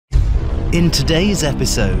In today's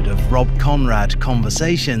episode of Rob Konrad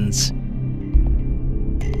Conversations,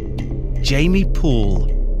 Jamie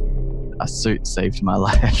Poole. A suit saved my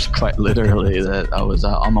life, quite literally. That I was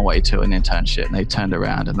on my way to an internship and they turned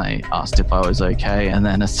around and they asked if I was okay. And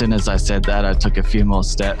then as soon as I said that, I took a few more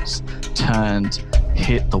steps, turned,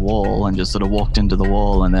 hit the wall and just sort of walked into the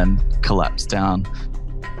wall and then collapsed down.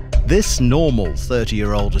 This normal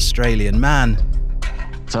 30-year-old Australian man.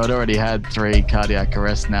 So I'd already had 3 cardiac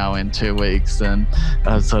arrests now in 2 weeks, and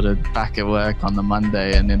I was sort of back at work on the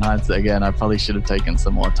Monday, and in hindsight again, I probably should have taken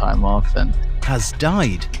some more time off. And has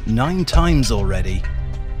died 9 times already.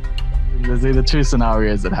 There's either 2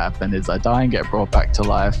 scenarios that happen: is I die and get brought back to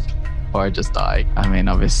life, or I just die. I mean,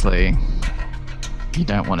 obviously, you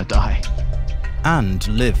don't want to die. And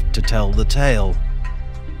live to tell the tale.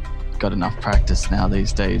 Got enough practice now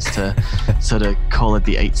these days to sort of call it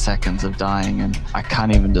the 8 seconds of dying, and I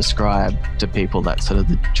can't even describe to people that sort of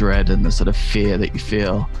the dread and the sort of fear that you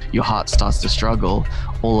feel. Your heart starts to struggle,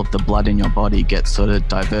 all of the blood in your body gets sort of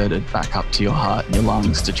diverted back up to your heart and your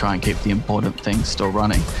lungs to try and keep the important things still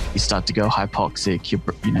running. You start to go hypoxic, your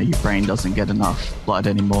brain doesn't get enough blood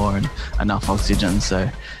anymore and enough oxygen, so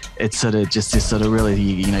it's sort of just this sort of really,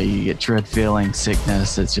 you get dread feeling,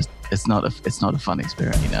 sickness. It's not a fun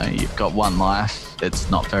experience. You've got one life. It's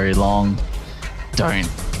not very long. Don't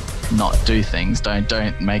not do things.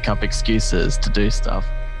 Don't make up excuses to do stuff.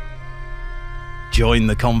 Join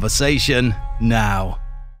the conversation now.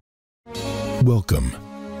 Welcome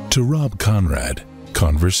to Rob Konrad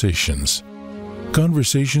Conversations.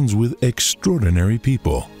 Conversations with extraordinary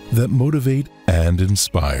people that motivate and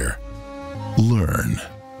inspire. Learn,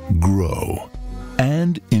 grow,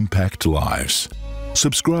 and impact lives.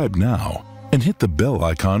 Subscribe now and hit the bell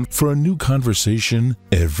icon for a new conversation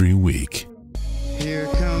every week. Here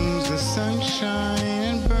comes the sunshine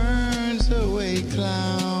and burns away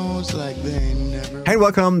clouds like they never... Hey,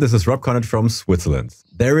 welcome. This is Rob Konrad from Switzerland.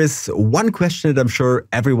 There is one question that I'm sure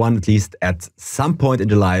everyone, at least at some point in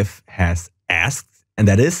their life, has asked, and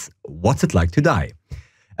that is, what's it like to die?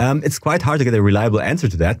 It's quite hard to get a reliable answer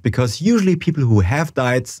to that because usually people who have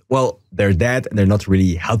died, well, they're dead and they're not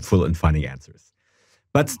really helpful in finding answers.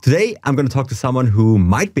 But today I'm going to talk to someone who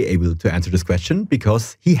might be able to answer this question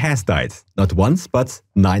because he has died. Not once, but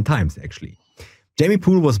 9 times actually. Jamie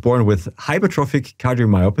Poole was born with hypertrophic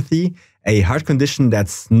cardiomyopathy, a heart condition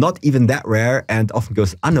that's not even that rare and often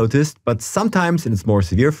goes unnoticed, but sometimes in its more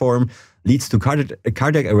severe form leads to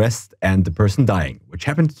cardiac arrest and the person dying, which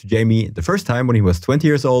happened to Jamie the first time when he was 20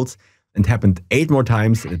 years old and happened 8 more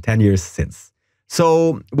times in the 10 years since.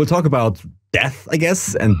 So we'll talk about death, I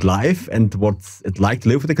guess, and life, and what's it like to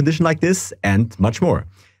live with a condition like this, and much more.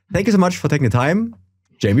 Thank you so much for taking the time,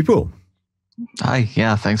 Jamie Poole. Hi,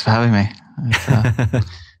 yeah, thanks for having me.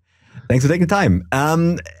 Thanks for taking the time.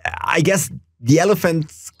 I guess the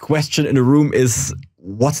elephant question in the room is,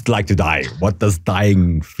 what's it like to die? What does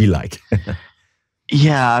dying feel like?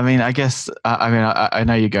 Yeah, I mean, I guess, I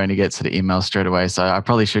know you're going to get to the email straight away, so I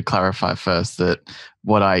probably should clarify first that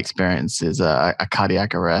what I experience is a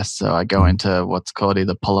cardiac arrest. So I go into what's called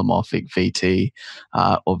either polymorphic VT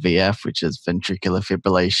or VF, which is ventricular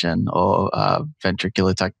fibrillation or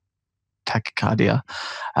ventricular tachycardia,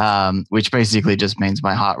 which basically just means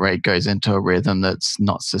my heart rate goes into a rhythm that's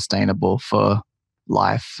not sustainable for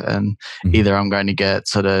life. And either I'm going to get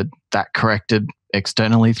sort of that corrected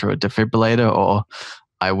externally through a defibrillator or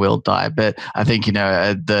I will die. But I think,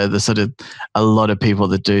 the sort of a lot of people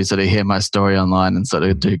that do sort of hear my story online and sort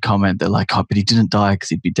of do comment, they're like, oh, but he didn't die because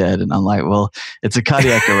he'd be dead. And I'm like, well, it's a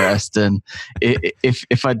cardiac arrest. And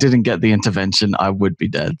if I didn't get the intervention, I would be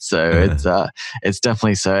dead. So it's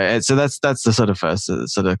definitely so. So that's the sort of first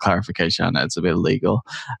sort of clarification. I know it's a bit illegal.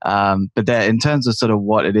 But there, in terms of sort of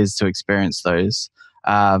what it is to experience those,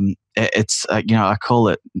 it's, I call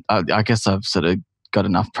it, I guess I've sort of got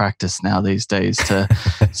enough practice now these days to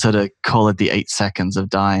sort of call it the 8 seconds of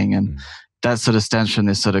dying. And that sort of stems from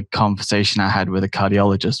this sort of conversation I had with a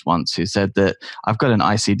cardiologist once who said that I've got an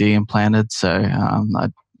ICD implanted. So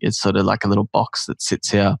it's sort of like a little box that sits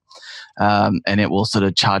here and it will sort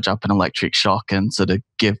of charge up an electric shock and sort of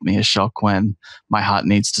give me a shock when my heart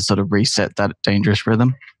needs to sort of reset that dangerous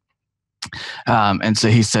rhythm. And so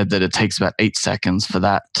he said that it takes about 8 seconds for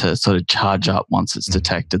that to sort of charge up once it's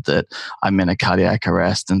detected that I'm in a cardiac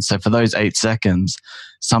arrest. And so for those 8 seconds,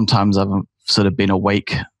 sometimes I've sort of been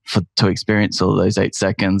awake to experience all those 8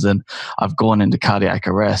 seconds and I've gone into cardiac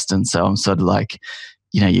arrest. And so I'm sort of like,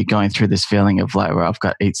 you're going through this feeling of like, where I've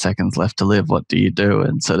got 8 seconds left to live. What do you do?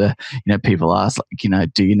 And sort of, people ask,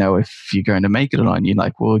 like, do you know if you're going to make it or not? And you're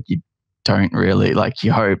like, well, you don't really, like,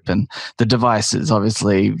 you hope. And the device is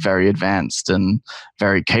obviously very advanced and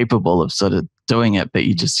very capable of sort of doing it, but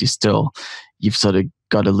you've sort of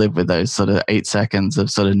got to live with those sort of 8 seconds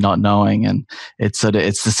of sort of not knowing. And it's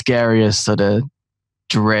the scariest sort of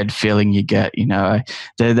dread feeling you get. There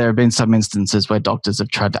have been some instances where doctors have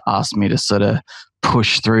tried to ask me to sort of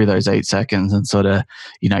push through those 8 seconds and sort of,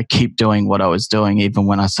 keep doing what I was doing, even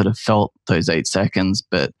when I sort of felt those 8 seconds.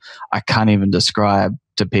 But I can't even describe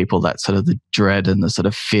to people that sort of the dread and the sort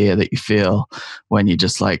of fear that you feel when you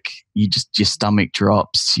just your stomach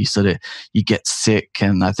drops, you get sick.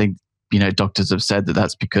 And I think, doctors have said that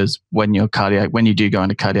that's because when you do go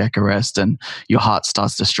into cardiac arrest and your heart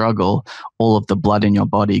starts to struggle, all of the blood in your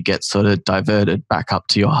body gets sort of diverted back up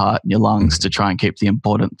to your heart and your lungs to try and keep the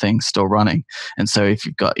important things still running. And so if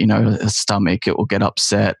you've got, a stomach, it will get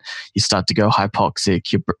upset. You start to go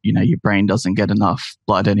hypoxic. Your brain doesn't get enough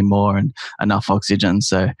blood anymore and enough oxygen.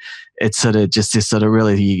 So it's sort of just this sort of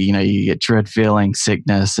really, you get dread feeling,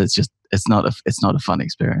 sickness. It's not a fun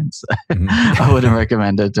experience. I wouldn't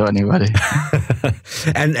recommend it to anybody.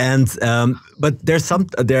 But there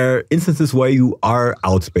are instances where you are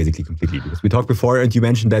out basically completely, because we talked before and you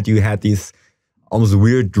mentioned that you had these almost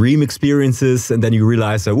weird dream experiences, and then you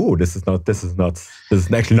realize, oh, this is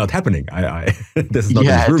actually not happening. This is not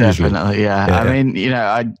definitely. usually. I mean,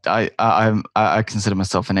 I consider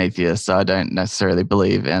myself an atheist, so I don't necessarily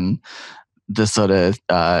believe in the sort of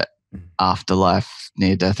afterlife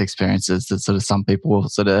near-death experiences that sort of some people will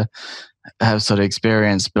sort of have sort of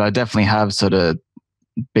experienced. But I definitely have sort of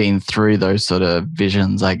been through those sort of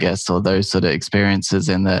visions, I guess, or those sort of experiences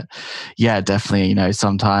in that, definitely,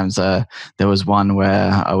 sometimes there was one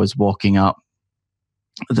where I was walking up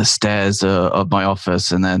the stairs of my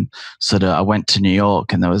office, and then sort of I went to New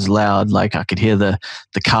York, and there was loud, like I could hear the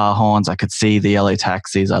car horns, I could see the yellow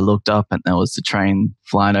taxis. I looked up and there was the train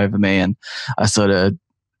flying over me, and I sort of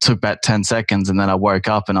took about 10 seconds, and then I woke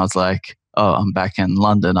up and I was like, oh, I'm back in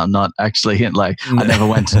London. I'm not actually I never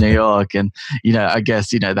went to New York. And, I guess,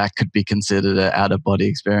 that could be considered an out of body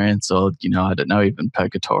experience, or, I don't know, even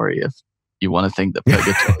purgatory, if you want to think that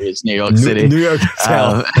purgatory is New York City. New York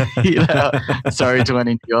sorry to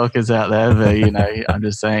any New Yorkers out there, but, I'm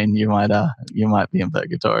just saying you might be in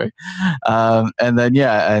purgatory. And then,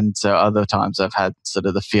 and so other times I've had sort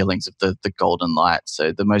of the feelings of the golden light.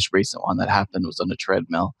 So the most recent one that happened was on a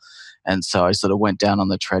treadmill. And so I sort of went down on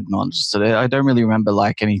the treadmill and just sort of, I don't really remember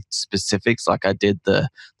like any specifics, like I did the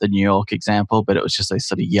New York example, but it was just a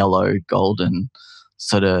sort of yellow, golden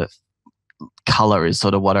sort of color is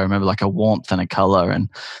sort of what I remember, like a warmth and a color. And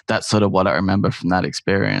that's sort of what I remember from that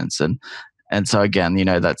experience. And so again,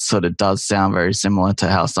 that sort of does sound very similar to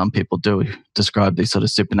how some people do describe these sort of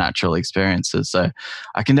supernatural experiences. So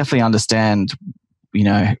I can definitely understand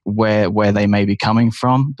where they may be coming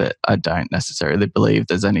from, but I don't necessarily believe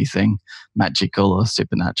there's anything magical or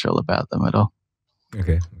supernatural about them at all.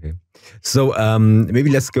 Okay. So maybe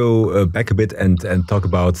let's go back a bit and talk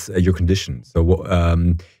about your condition.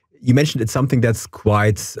 So you mentioned it's something that's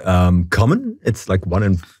quite common. It's like 1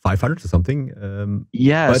 in 500 or something.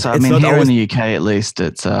 So I mean, here in the UK at least,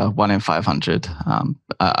 it's 1 in 500.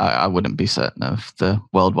 I wouldn't be certain of the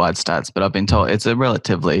worldwide stats, but I've been told it's a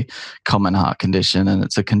relatively common heart condition, and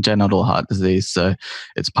it's a congenital heart disease. So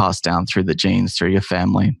it's passed down through the genes, through your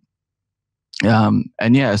family.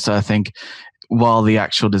 So I think while the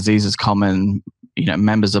actual disease is common,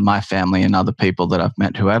 members of my family and other people that I've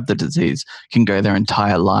met who have the disease can go their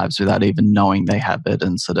entire lives without even knowing they have it,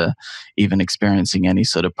 and sort of even experiencing any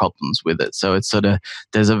sort of problems with it. So it's sort of,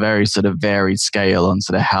 there's a very sort of varied scale on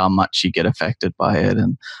sort of how much you get affected by it.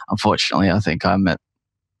 And unfortunately, I think I'm at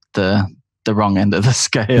the wrong end of the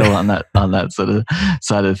scale on that sort of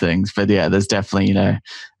side of things. But there's definitely,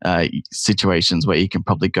 situations where you can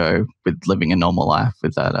probably go with living a normal life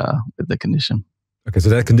with that, with the condition. Okay, so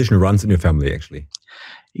that condition runs in your family, actually.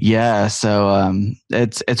 Yeah, so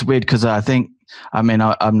it's weird because I'm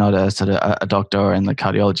not a sort of a doctor or in the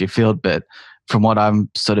cardiology field, but from what I'm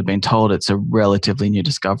sort of been told, it's a relatively new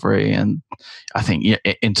discovery. And I think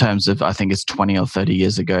in terms of, I think it's 20 or 30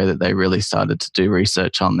 years ago that they really started to do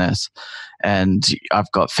research on this. And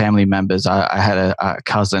I've got family members. I had a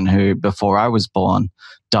cousin who, before I was born,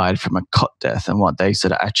 died from a cot death, and what they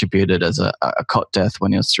sort of attributed as a cot death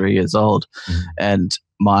when he was 3 years old. And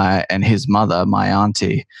his mother, my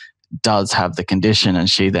auntie, does have the condition, and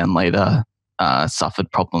she then later suffered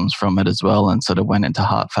problems from it as well, and sort of went into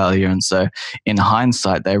heart failure. And so in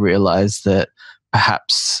hindsight, they realized that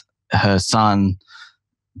perhaps her son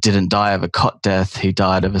didn't die of a cot death. He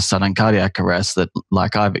died of a sudden cardiac arrest that,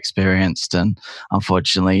 like I've experienced. And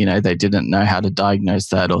unfortunately, they didn't know how to diagnose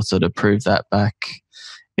that or sort of prove that back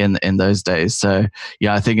in those days. So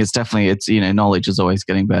yeah, I think it's knowledge is always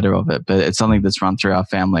getting better of it, but it's something that's run through our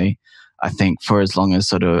family, I think, for as long as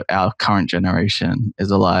sort of our current generation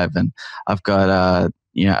is alive. And I've got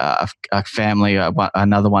a family,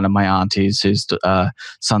 another one of my aunties whose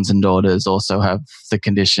sons and daughters also have the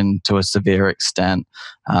condition to a severe extent.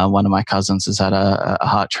 One of my cousins has had a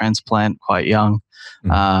heart transplant quite young,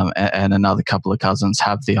 and another couple of cousins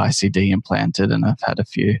have the ICD implanted and have had a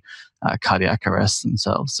few cardiac arrests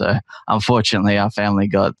themselves. So unfortunately, our family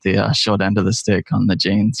got the short end of the stick on the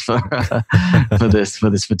genes for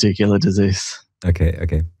this particular disease.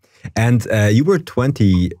 Okay. And you were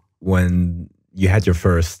 20 when you had your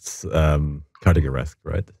first cardiac arrest,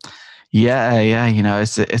 right? Yeah.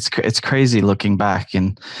 It's crazy looking back,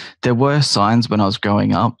 and there were signs when I was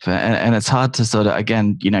growing up, and it's hard to sort of,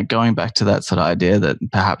 again, going back to that sort of idea that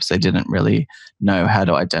perhaps they didn't really know how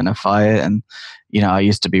to identify it. And I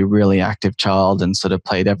used to be a really active child and sort of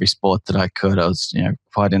played every sport that I could. I was,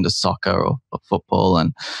 quite into soccer or football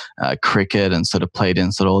and cricket, and sort of played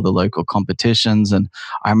in sort of all the local competitions. And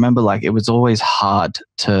I remember it was always hard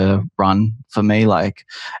to run for me.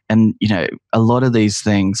 And a lot of these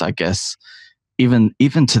things, I guess, even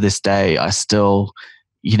to this day, I still,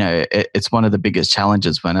 it's one of the biggest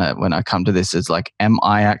challenges when I come to this is am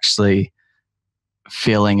I actually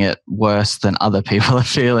feeling it worse than other people are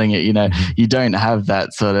feeling it? You don't have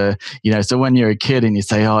that sort of, so when you're a kid and you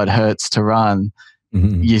say, oh, it hurts to run,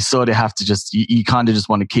 you sort of have to just, you kind of just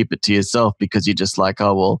want to keep it to yourself, because you're just like,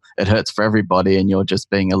 oh, well, it hurts for everybody, and you're just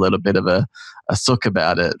being a little bit of a sook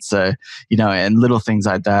about it. So, and little things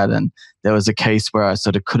like that. And there was a case where I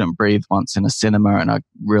sort of couldn't breathe once in a cinema, and I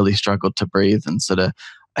really struggled to breathe, and sort of,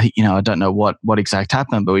 I don't know what exact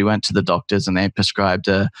happened, but we went to the doctors and they prescribed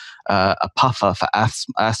a puffer for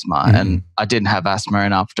asthma. And I didn't have asthma,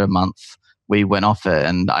 and after a month we went off it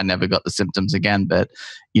and I never got the symptoms again. But,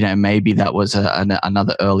 maybe that was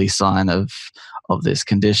another early sign of this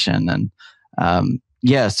condition. And,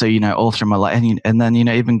 so, all through my life, and then,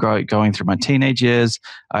 even going through my teenage years,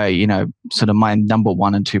 sort of my number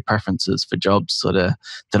 1 and 2 preferences for jobs sort of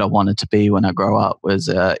that I wanted to be when I grow up was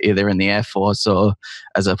either in the Air Force or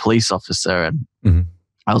as a police officer. And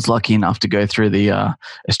I was lucky enough to go through the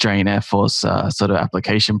Australian Air Force sort of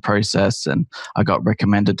application process, and I got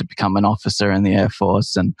recommended to become an officer in the Air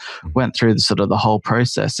Force, and went through the whole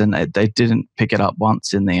process. And they didn't pick it up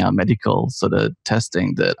once in the medical sort of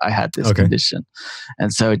testing that I had this condition.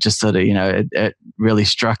 And so it just sort of, it really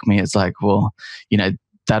struck me as like, well,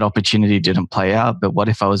 that opportunity didn't play out, but what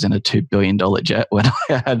if I was in a $2 billion jet when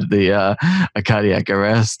I had a cardiac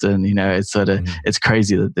arrest? And, it's sort of, it's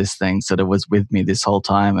crazy that this thing sort of was with me this whole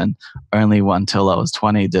time, and only until I was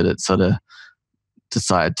 20 did it sort of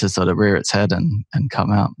decide to sort of rear its head and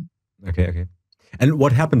come out. Okay. And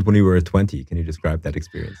what happened when you were 20? Can you describe that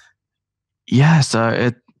experience? Yeah,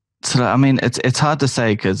 so it's hard to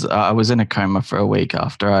say, because I was in a coma for a week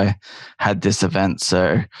after I had this event.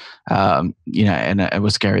 So, and it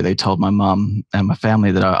was scary. They told my mum and my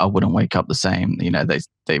family that I wouldn't wake up the same.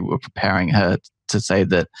 They were preparing her to say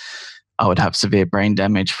that I would have severe brain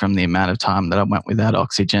damage from the amount of time that I went without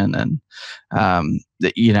oxygen. And,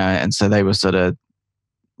 and so they were sort of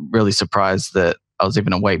really surprised that I was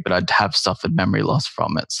even awake, but I'd have suffered memory loss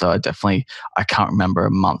from it. So I can't remember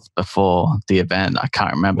a month before the event. I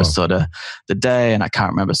can't remember sort of the day, and I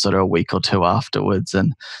can't remember sort of a week or two afterwards,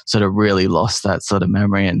 and sort of really lost that sort of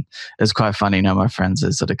memory. And it's quite funny, my friends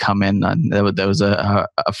had sort of come in, and there was a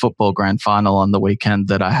football grand final on the weekend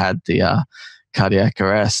that I had the cardiac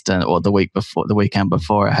arrest, or the weekend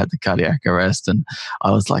before I had the cardiac arrest. And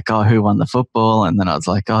I was like, oh, who won the football? And then I was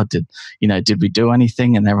like, oh, did we do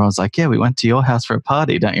anything? And everyone was like, yeah, we went to your house for a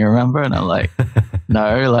party, don't you remember? And I'm like,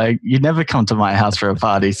 no, you never come to my house for a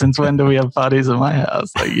party. Since when do we have parties at my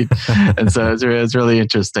house? And so it was really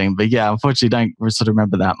interesting. But yeah, unfortunately, don't sort of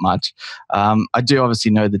remember that much. I do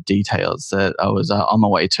obviously know the details that I was on my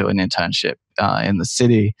way to an internship in the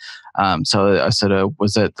city. So I sort of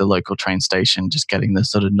was at the local train station, just getting the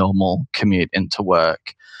sort of normal commute into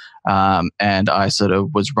work. And I sort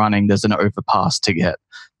of was running, there's an overpass to get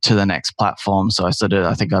to the next platform. So I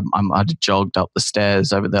think I'd jogged up the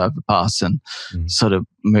stairs over the overpass and sort of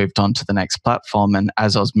moved on to the next platform. And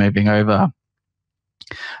as I was moving over,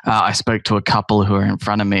 I spoke to a couple who were in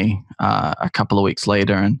front of me a couple of weeks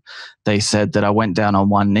later, and they said that I went down on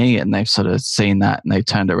one knee, and they've sort of seen that, and they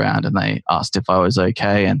turned around and they asked if I was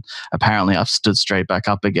okay. And apparently I've stood straight back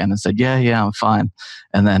up again and said, yeah, I'm fine.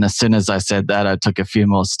 And then as soon as I said that, I took a few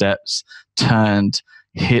more steps, turned,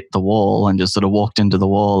 hit the wall, and just sort of walked into the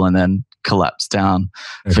wall, and then collapsed down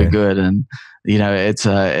for good. And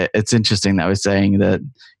it's interesting that we're saying that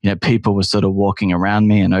people were sort of walking around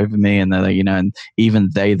me and over me, and they're like, and even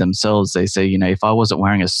they themselves, they say, if I wasn't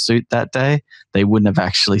wearing a suit that day, they wouldn't have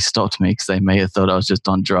actually stopped me because they may have thought I was just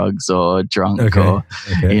on drugs or drunk something.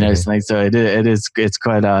 So it's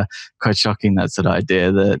quite shocking, that sort of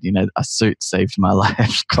idea that, a suit saved my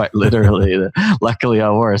life, quite literally. Luckily, I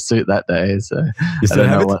wore a suit that day. So you still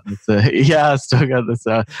have it? Yeah, I still got this.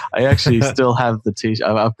 I actually still have the t-shirt.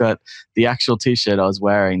 I've got the actual t-shirt I was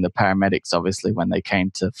wearing. The paramedics, obviously, when they came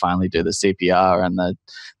to finally do the CPR, and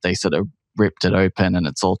they sort of ripped it open and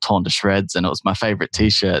it's all torn to shreds, and it was my favorite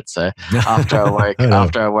t-shirt. So after I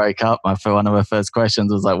woke up, one of my first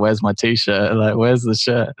questions was like, where's my t-shirt? Like, where's the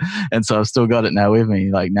shirt? And so I've still got it now with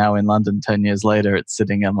me. Like, now in London 10 years later, it's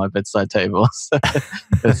sitting at my bedside table. So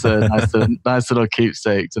it's a nice little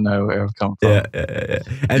keepsake to know where I've come from.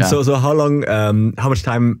 And so how long, how much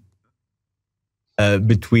time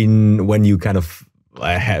between when you kind of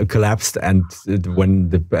collapsed and when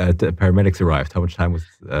the paramedics arrived? How much time was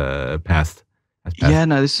passed? Yeah,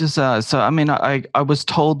 no, this is so. I mean, I was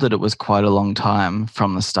told that it was quite a long time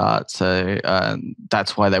from the start, so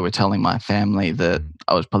that's why they were telling my family that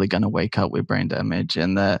I was probably going to wake up with brain damage,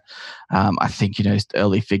 and that I think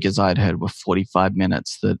early figures I'd heard were 45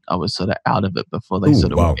 minutes that I was sort of out of it before they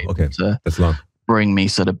were able to that's long. Bring me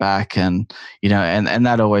sort of back, and and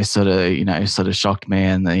that always sort of shocked me,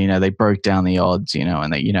 and they broke down the odds,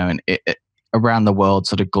 and that around the world,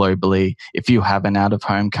 sort of globally, if you have an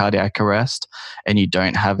out-of-home cardiac arrest and you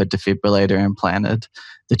don't have a defibrillator implanted,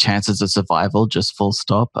 the chances of survival, just full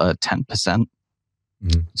stop, are 10%.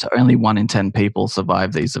 Mm-hmm. So only 1 in 10 people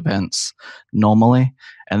survive these events normally,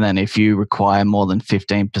 and then if you require more than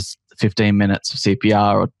 15 minutes of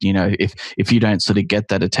CPR, or if you don't sort of get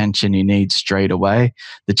that attention you need straight away,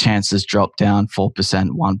 the chances drop down 4%,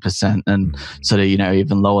 1%, and sort of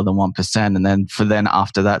even lower than 1%. And then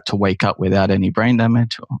after that to wake up without any brain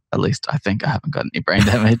damage, or at least I think I haven't got any brain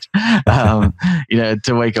damage.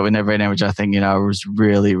 To wake up with no brain damage, I think I was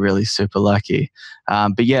really, really super lucky.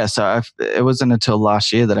 But yeah, so it wasn't until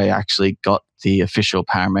last year that I actually got the official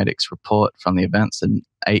paramedics report from the events, and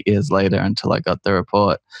 8 years later until I got the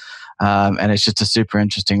report. And it's just a super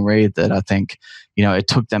interesting read that I think, it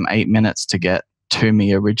took them 8 minutes to get to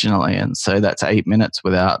me originally. And so that's 8 minutes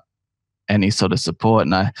without any sort of support.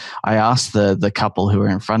 And I asked the couple who were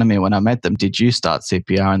in front of me when I met them, did you start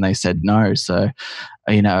CPR? And they said no. So,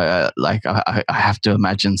 I have to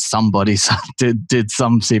imagine somebody did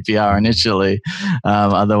some CPR initially.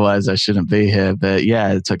 Otherwise I shouldn't be here. But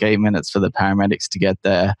yeah, it took 8 minutes for the paramedics to get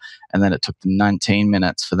there. And then it took them 19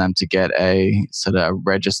 minutes for them to get a sort of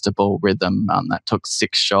registerable rhythm. That took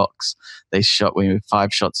 6 shocks. They shot me with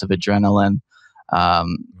 5 shots of adrenaline.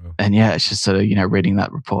 And yeah, it's just sort of, reading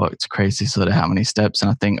that report, it's crazy sort of how many steps.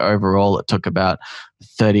 And I think overall it took about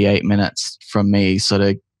 38 minutes from me sort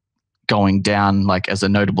of going down, like as a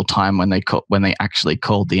notable time when they actually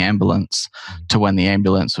called the ambulance, to when the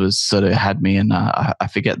ambulance was sort of had me in, I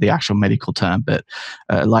forget the actual medical term, but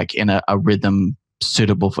like in a rhythm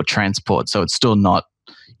suitable for transport. So it's still not,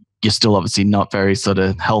 you're still obviously not very sort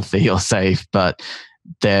of healthy or safe, but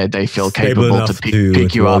they feel stable capable to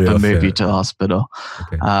pick you up and move you to the hospital.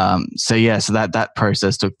 Okay. So that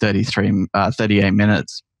process took 38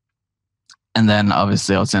 minutes. And then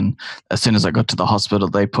obviously as soon as I got to the hospital,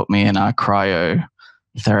 they put me in cryotherapy,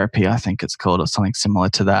 I think it's called, or something similar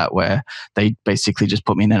to that, where they basically just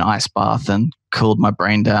put me in an ice bath and cooled my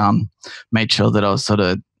brain down, made sure that I was sort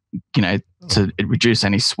of, to reduce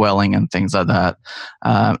any swelling and things like that.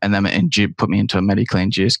 And then put me into a medically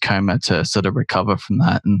induced coma to sort of recover from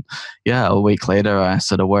that. And yeah, a week later, I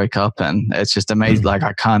sort of woke up, and it's just amazing. Like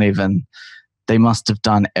they must have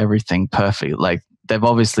done everything perfect. Like they've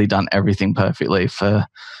obviously done everything perfectly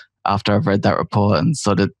after I've read that report, and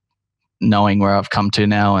sort of knowing where I've come to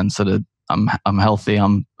now, and sort of I'm healthy,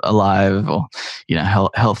 I'm alive, or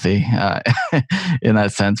healthy in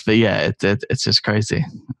that sense. But yeah, it's just crazy.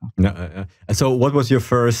 So what was your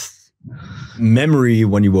first memory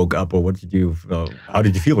when you woke up, or what did you? How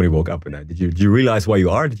did you feel when you woke up? And did you realize where you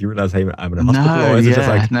are? Did you realize, hey, I'm in a hospital? No, or is it just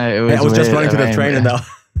like, no, it was hey, I was just running to the train and now.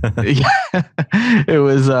 Yeah, it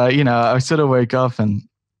was. I sort of woke up, and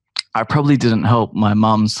I probably didn't help my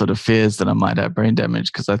mum's sort of fears that I might have brain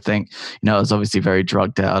damage, because I think, I was obviously very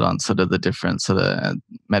drugged out on sort of the different sort of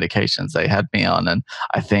medications they had me on. And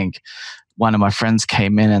I think one of my friends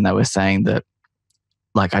came in and they were saying that,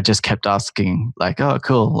 like, I just kept asking, like, oh,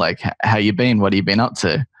 cool, like, how you been? What have you been up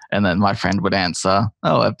to? And then my friend would answer,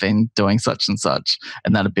 oh, I've been doing such and such.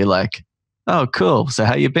 And then it'd be like, oh, cool. So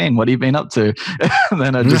how you been? What have you been up to? And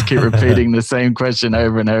then I just keep repeating the same question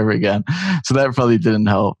over and over again. So that probably didn't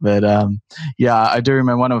help. But yeah, I do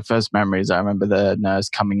remember one of my first memories. I remember the nurse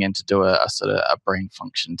coming in to do a sort of a brain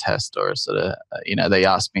function test, or a sort of, they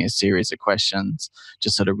asked me a series of questions,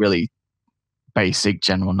 just sort of really basic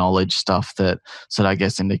general knowledge stuff that sort of, I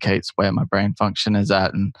guess, indicates where my brain function is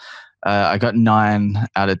at. And I got 9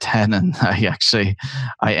 out of 10, and I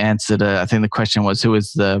answered. I think the question was, who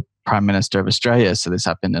was the Prime Minister of Australia? So this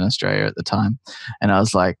happened in Australia at the time, and I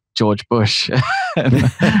was like, George Bush. And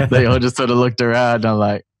they all just sort of looked around. And I'm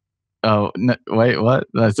like, oh no, wait, what?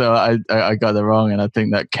 So I got it wrong, and I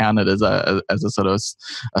think that counted as a sort of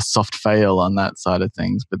a soft fail on that side of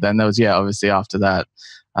things. But then there was, obviously after that,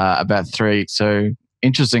 about 3. So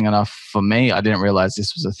interesting enough for me, I didn't realize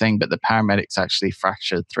this was a thing, but the paramedics actually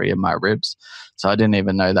fractured 3 of my ribs. So I didn't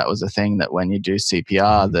even know that was a thing, that when you do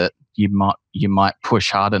CPR, that you might push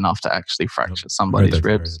hard enough to actually fracture somebody's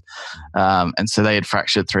ribs. And so they had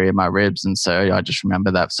fractured 3 of my ribs. And so I just remember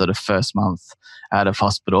that sort of first month out of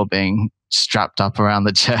hospital being strapped up around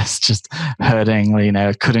the chest, just hurting,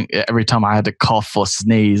 couldn't, every time I had to cough or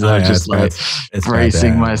sneeze, I was just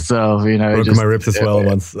bracing myself, broke just my ribs as well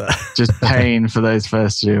once. Just pain for those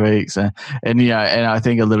first few weeks. And I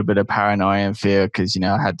think a little bit of paranoia and fear, because,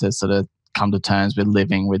 I had to sort of come to terms with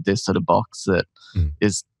living with this sort of box that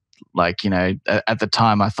is like, at the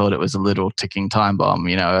time I thought it was a little ticking time bomb.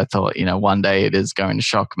 I thought, one day it is going to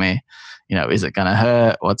shock me. Is it going to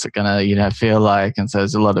hurt? What's it going to, feel like? And so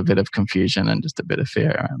there's a bit of confusion and just a bit of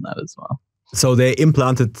fear around that as well. So they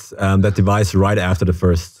implanted that device right after the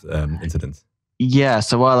first incident? Yeah.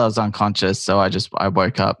 So while I was unconscious, I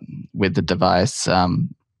woke up with the device.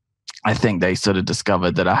 I think they sort of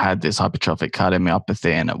discovered that I had this hypertrophic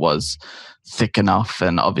cardiomyopathy, and it was thick enough.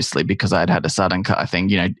 And obviously, because I'd had a sudden, I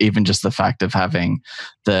think, even just the fact of having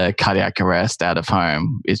the cardiac arrest out of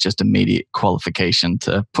home is just immediate qualification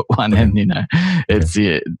to put one in. It's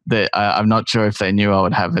I'm not sure if they knew I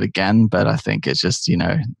would have it again, but I think it's just,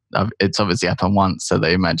 it's obviously happened once, so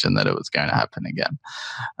they imagined that it was going to happen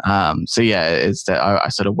again. So yeah, it's that I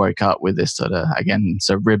sort of woke up with this sort of, again,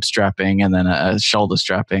 so rib strapping, and then a shoulder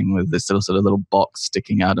strapping with this sort of little box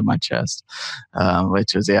sticking out of my chest,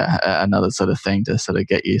 which was another sort of thing to sort of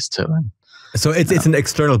get used to. And so it's an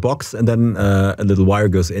external box, and then a little wire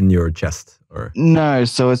goes in your chest, or no?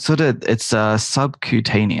 So it's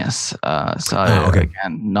subcutaneous.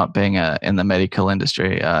 Again, not being in the medical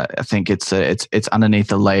industry, I think it's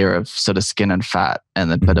underneath a layer of sort of skin and fat,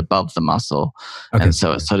 and then but above the muscle, and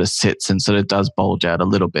so it sort of sits and sort of does bulge out a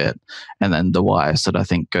little bit, and then the wire sort of, I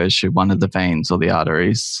think, goes through one of the veins or the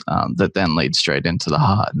arteries that then leads straight into the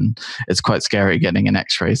heart. And it's quite scary getting an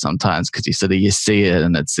X-ray sometimes, because you see it,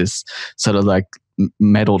 and it's this sort of like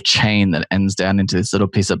metal chain that ends down into this little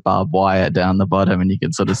piece of barbed wire down the bottom, and you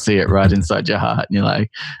can sort of see it right inside your heart, and you're like,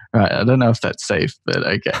 right, I don't know if that's safe, but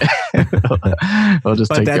okay. I'll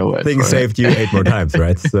just take your word. But that thing saved you 8 more times,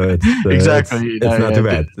 right? So it's exactly. It's not too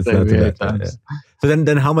bad. It's not too bad. Yeah. So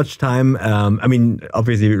then how much time,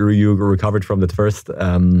 obviously you recovered from the first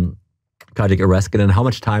cardiac arrest, and then how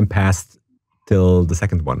much time passed till the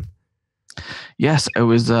second one? Yes, it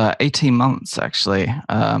was 18 months actually.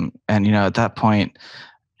 And, at that point,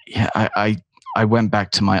 I went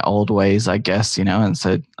back to my old ways, I guess, and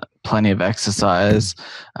so plenty of exercise,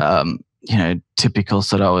 typical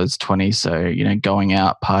sort of, I was 20. So, going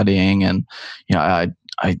out partying, and,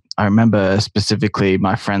 I remember specifically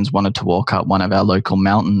my friends wanted to walk up one of our local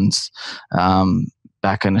mountains,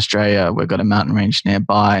 back in Australia. We've got a mountain range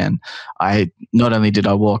nearby, and not only did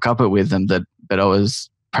I walk up it with them, but I was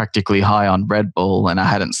practically high on Red Bull, and I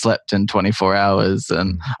hadn't slept in 24 hours,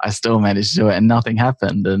 and I still managed to do it, and nothing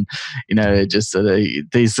happened. And, it just sort of,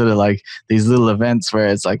 these little events where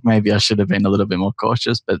it's like, maybe I should have been a little bit more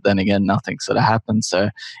cautious, but then again, nothing sort of happened. So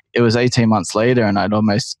it was 18 months later, and I'd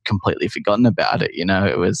almost completely forgotten about it.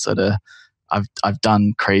 It was sort of, I've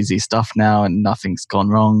done crazy stuff now, and nothing's gone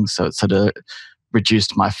wrong. So it sort of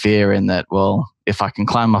reduced my fear in that, well, if I can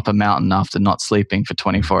climb up a mountain after not sleeping for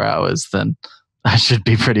 24 hours, then I should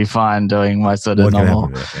be pretty fine doing my sort of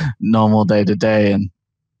normal day to day. And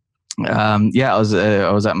I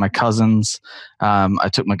was at my cousin's. I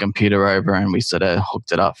took my computer over, and we sort of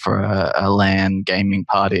hooked it up for a LAN gaming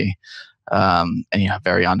party. And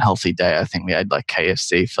very unhealthy day. I think we had like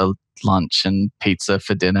KFC for lunch and pizza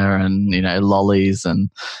for dinner, and lollies and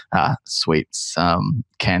sweets,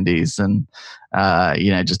 candies, and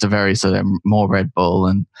just a very sort of more Red Bull.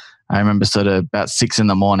 And I remember sort of about 6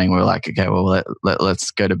 a.m, we were like, okay, well, let's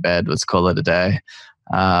go to bed. Let's call it a day.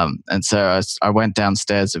 And so I went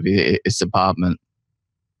downstairs of his apartment,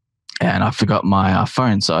 and I forgot my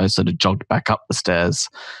phone. So I sort of jogged back up the stairs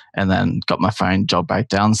and then got my phone, jogged back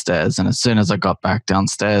downstairs. And as soon as I got back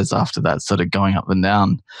downstairs after that sort of going up and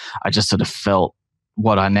down, I just sort of felt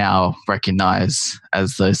what I now recognize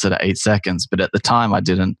as those sort of 8 seconds. But at the time I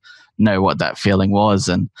didn't know what that feeling was.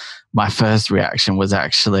 And my first reaction was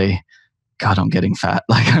actually, God, I'm getting fat.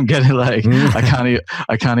 Like I'm getting like,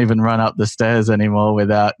 I can't even run up the stairs anymore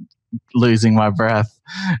without losing my breath.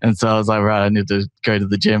 And so I was like, right, I need to go to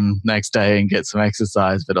the gym next day and get some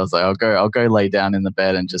exercise. But I was like, I'll go lay down in the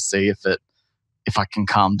bed and just see if I can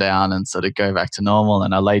calm down and sort of go back to normal.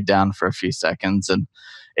 And I laid down for a few seconds and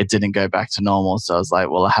it didn't go back to normal. So I was like,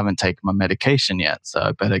 well, I haven't taken my medication yet, so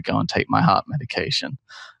I better go and take my heart medication.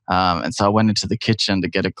 And so I went into the kitchen to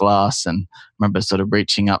get a glass, and remember sort of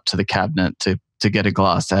reaching up to the cabinet to get a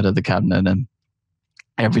glass out of the cabinet, and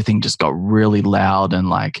everything just got really loud and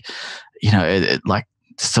like, it like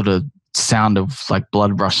sort of sound of like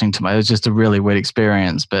blood rushing to it was just a really weird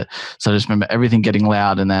experience. But so I just remember everything getting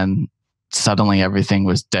loud, and then suddenly everything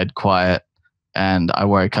was dead quiet. And I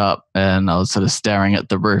woke up and I was sort of staring at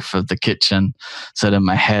the roof of the kitchen. Sort of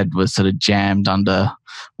my head was sort of jammed under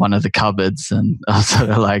one of the cupboards, and I was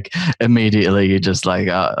sort of like immediately you're just like,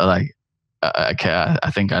 okay,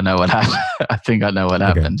 I think I know what happened. I think I know what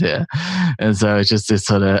happened here. And so it's just this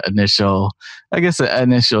sort of initial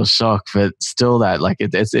shock, but still that like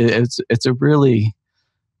it's a really,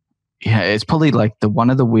 it's probably like one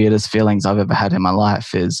of the weirdest feelings I've ever had in my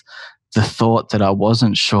life is the thought that I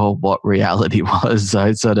wasn't sure what reality was.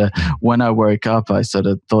 So sort of when I woke up, I sort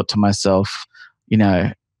of thought to myself,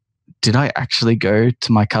 did I actually go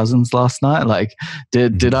to my cousin's last night? Like,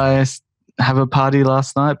 did I have a party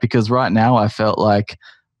last night? Because right now I felt like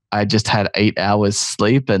I just had 8 hours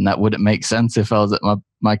sleep, and that wouldn't make sense if I was at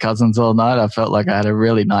my cousin's all night. I felt like I had a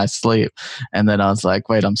really nice sleep. And then I was like,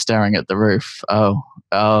 wait, I'm staring at the roof. Oh,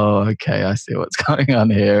 okay, I see what's going on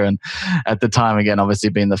here. And at the time, again, obviously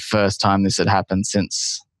being the first time this had happened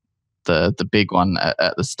since the big one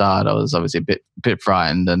at the start, I was obviously a bit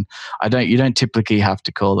frightened. And you don't typically have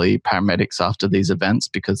to call the paramedics after these events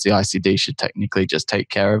because the ICD should technically just take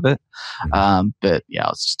care of it. But yeah, I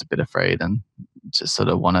was just a bit afraid and just sort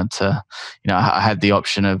of wanted to, I had the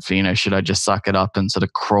option of, should I just suck it up and sort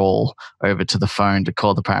of crawl over to the phone to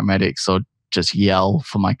call the paramedics, or just yell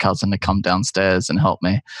for my cousin to come downstairs and help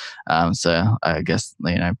me. So I guess,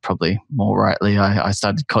 probably more rightly, I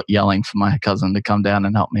started yelling for my cousin to come down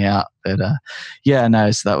and help me out. But so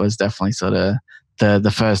that was definitely sort of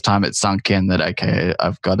the first time it sunk in that, okay,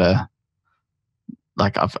 I've got to,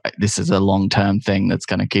 this is a long-term thing that's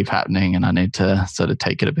going to keep happening, and I need to sort of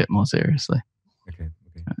take it a bit more seriously. Okay.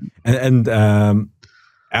 And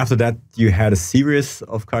after that, you had a series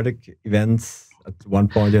of cardiac events. At one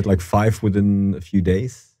point, you had like 5 within a few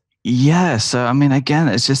days. Yeah. So, I mean, again,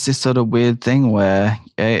 it's just this sort of weird thing where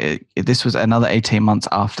this was another 18 months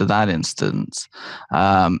after that instance.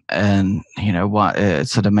 And you know what, it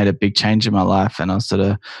sort of made a big change in my life. And I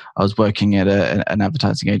was working at an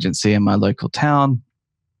advertising agency in my local town.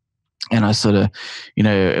 And I sort of,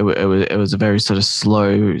 it was a very sort of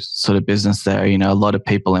slow sort of business there. A lot of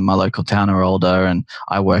people in my local town are older, and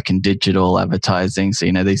I work in digital advertising.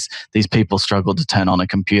 So, these people struggle to turn on a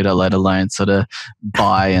computer, let alone sort of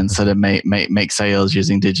buy and sort of make sales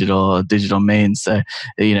using digital means. So,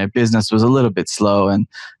 business was a little bit slow, and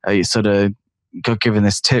you sort of got given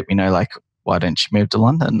this tip, like, why don't you move to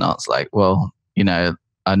London? And I was like, well,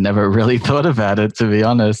 I never really thought about it, to be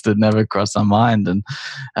honest. It never crossed my mind. And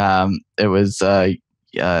it was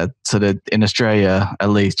sort of in Australia, at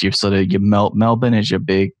least, Melbourne is your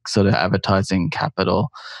big sort of advertising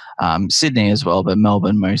capital. Sydney as well, but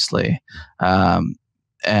Melbourne mostly.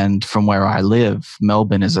 And from where I live,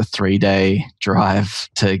 Melbourne is a 3-day drive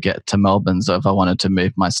to get to Melbourne. So if I wanted to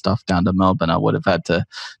move my stuff down to Melbourne, I would have had to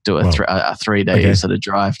do a 3-day sort of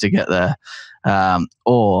drive to get there.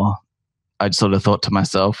 Or I'd sort of thought to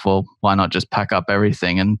myself, well, why not just pack up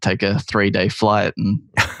everything and take a 3-day flight and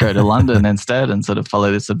go to London instead and sort of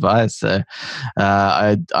follow this advice. So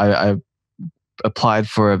I applied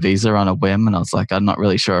for a visa on a whim, and I was like, I'm not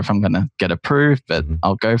really sure if I'm going to get approved, but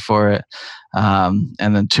I'll go for it. And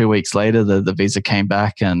then 2 weeks later, the visa came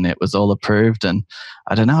back and it was all approved. And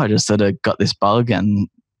I don't know, I just sort of got this bug, and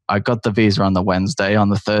I got the visa on the Wednesday. On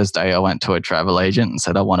the Thursday, I went to a travel agent and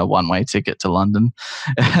said I want a one-way ticket to London.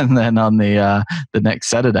 And then on the next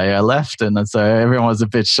Saturday, I left. And so everyone was a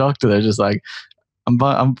bit shocked. They're just like, I'm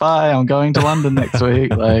going to London next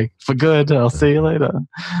week, like, for good. I'll see you later.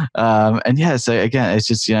 And yeah, so again, it's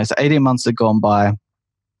just, so 18 months had gone by.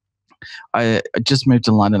 I just moved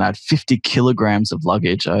to London. I had 50 kilograms of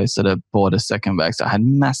luggage. I sort of bought a second bag. So I had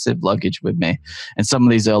massive luggage with me. And some of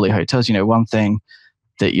these early hotels, one thing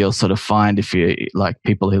that you'll sort of find if you like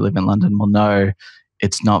people who live in London will know,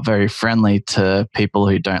 it's not very friendly to people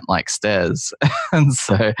who don't like stairs. And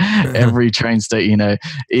so every train station,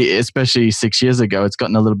 especially 6 years ago, it's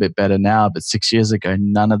gotten a little bit better now, but 6 years ago,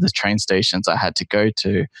 none of the train stations I had to go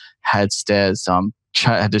to had stairs. So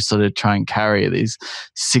I had to sort of try and carry these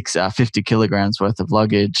 50 kilograms worth of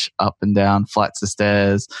luggage up and down flights of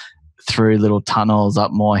stairs, through little tunnels,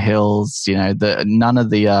 up more hills. None of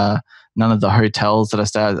the hotels that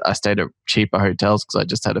I stayed at cheaper hotels because I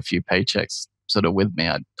just had a few paychecks sort of with me.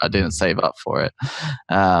 I didn't save up for it.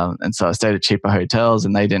 And so I stayed at cheaper hotels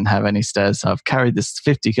and they didn't have any stairs. So I've carried this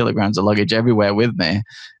 50 kilograms of luggage everywhere with me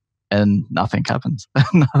and nothing happens.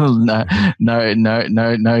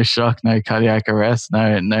 No shock, no cardiac arrest,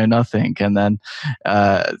 no nothing. And then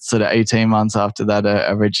sort of 18 months after that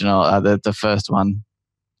the first one,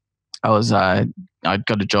 I'd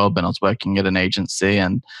got a job and I was working at an agency,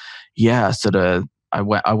 and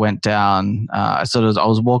I went down. I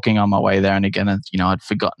was walking on my way there, and again, I'd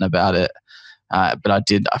forgotten about it, but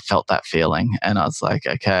I felt that feeling, and I was like,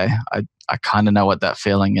 okay, I kind of know what that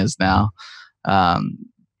feeling is now.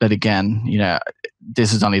 But again,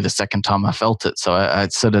 this is only the second time I felt it, so I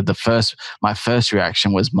sort of my first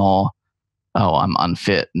reaction was more, oh, I'm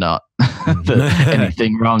unfit, not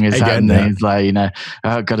anything wrong is happening. It's like,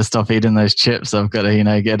 I've got to stop eating those chips. I've got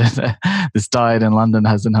to, get this diet in London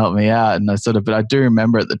hasn't helped me out. And but I do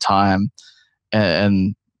remember at the time,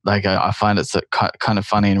 and like, I find it's kind of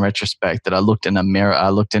funny in retrospect that I looked in a mirror, I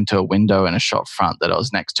looked into a window in a shop front that I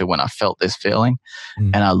was next to when I felt this feeling,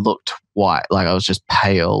 and I looked white, like I was just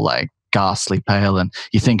pale, like ghastly pale. And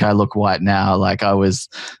you think I look white now, like I was,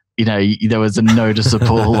 there was a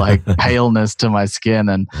noticeable like paleness to my skin,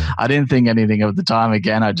 and I didn't think anything of the time.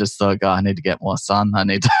 Again, I just thought, I need to get more sun. I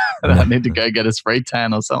need to go get a spray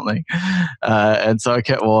tan or something. And so I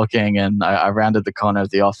kept walking, and I rounded the corner of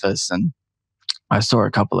the office, and I saw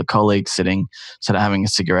a couple of colleagues sitting, sort of having a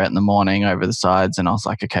cigarette in the morning over the sides. And I was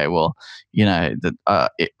like, okay, well,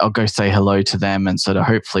 I'll go say hello to them, and sort of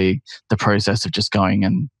hopefully the process of just going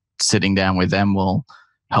and sitting down with them will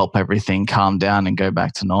help everything calm down and go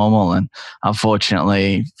back to normal. And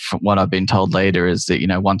unfortunately, from what I've been told later is that,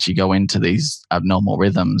 once you go into these abnormal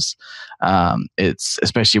rhythms, it's,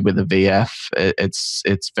 especially with a VF,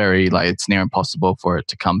 it's very, like, it's near impossible for it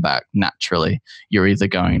to come back naturally. You're either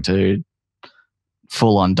going to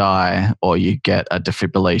full on die, or you get a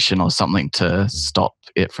defibrillation or something to stop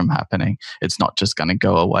it from happening. It's not just going to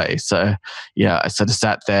go away. So I sort of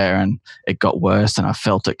sat there, and it got worse, and I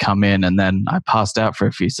felt it come in, and then I passed out for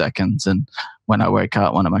a few seconds. And when I woke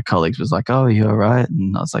up, one of my colleagues was like, "Oh, you all right?"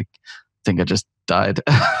 And I was like, "I think I just died."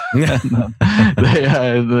 They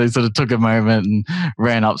sort of took a moment and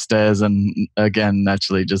ran upstairs, and again,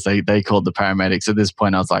 naturally, just they called the paramedics. At this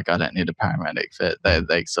point, I was like, I don't need a paramedic.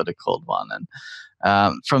 They sort of called one, and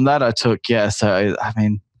from that I took, so I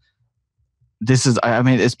mean,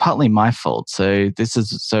 it's partly my fault. So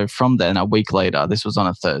from then, a week later, this was on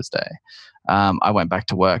a Thursday, I went back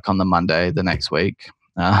to work on the Monday the next week.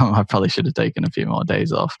 I probably should have taken a few more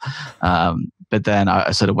days off. But then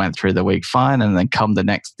I sort of went through the week fine, and then come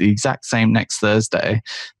the exact same next Thursday,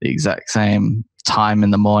 the exact same time in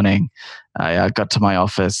the morning, I got to my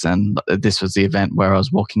office, and this was the event where I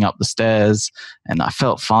was walking up the stairs, and I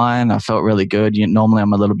felt fine. I felt really good. Normally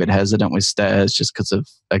I'm a little bit hesitant with stairs just because of,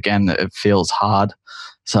 again, it feels hard.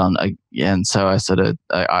 So so I sort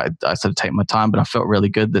of take my time, but I felt really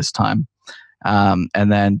good this time. And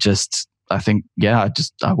then I think, I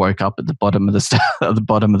woke up at the bottom of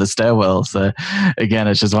the stairwell. So again,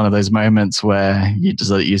 it's just one of those moments where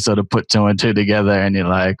you sort of put two and two together, and you're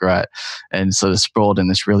like, right, and sort of sprawled in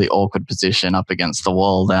this really awkward position up against the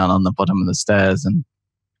wall down on the bottom of the stairs. And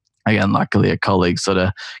again, luckily a colleague sort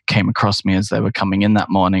of came across me as they were coming in that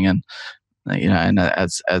morning, and and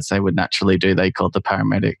as they would naturally do, they called the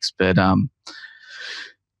paramedics. But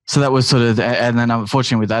so that was sort of, and then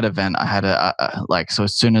unfortunately with that event, I had so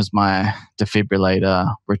as soon as my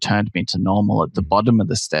defibrillator returned me to normal at the bottom of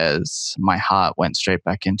the stairs, my heart went straight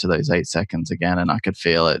back into those 8 seconds again, and I could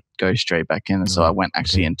feel it go straight back in. And so I went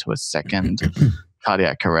actually into a second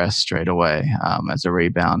cardiac arrest straight away as a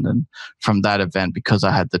rebound. And from that event, because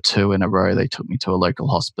I had the two in a row, they took me to a local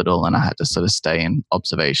hospital, and I had to sort of stay in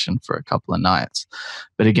observation for a couple of nights.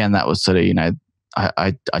 But again, that was sort of,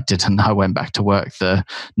 I didn't. I went back to work the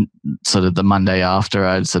Monday after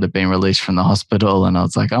I'd sort of been released from the hospital, and I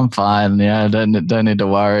was like, I'm fine. Yeah, don't need to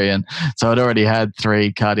worry. And so I'd already had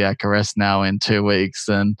 3 cardiac arrests now in 2 weeks,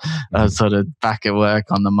 and I was sort of back at work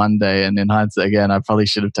on the Monday. And in hindsight, again, I probably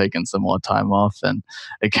should have taken some more time off. And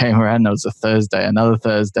it came around. And it was another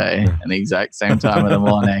Thursday, and the exact same time of the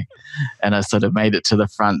morning. And I sort of made it to the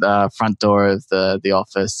front door of the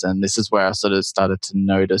office, and this is where I sort of started to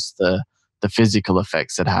notice the physical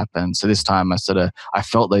effects that happened. So this time I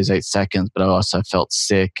felt those 8 seconds, but I also felt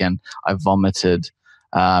sick and I vomited.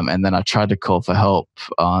 And then I tried to call for help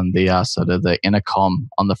on the the intercom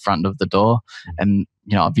on the front of the door. And,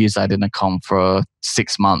 I've used that intercom for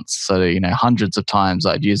 6 months. So, hundreds of times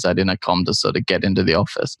I'd use that intercom to sort of get into the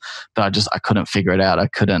office, but I couldn't figure it out.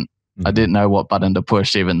 I didn't know what button to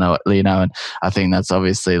push, even though, and I think that's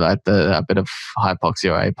obviously like a bit of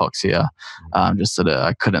hypoxia or apoxia.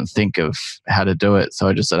 I couldn't think of how to do it. So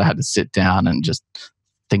I just sort of had to sit down and just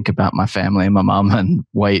think about my family and my mum and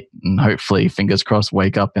wait, and hopefully, fingers crossed,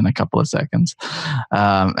 wake up in a couple of seconds.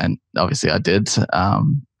 And obviously I did.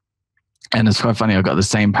 And it's quite funny. I got the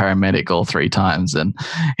same paramedic all 3 times, and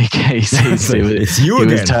it's you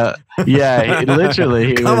again.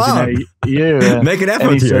 Literally. Come on, make an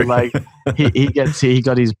effort he here. Said, like, he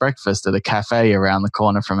got his breakfast at a cafe around the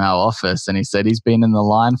corner from our office, and he said he's been in the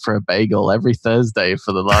line for a bagel every Thursday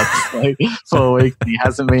for the last 4 weeks. And he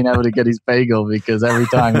hasn't been able to get his bagel because every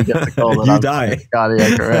time he gets a call, you die,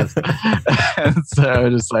 cardiac arrest. And so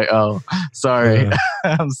I'm just like, oh, sorry,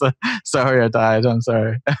 I'm sorry, I died. I'm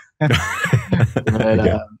sorry. But,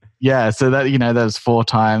 so that that was 4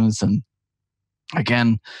 times, and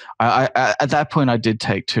again, I at that point I did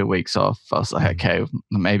take 2 weeks off. I was like, okay,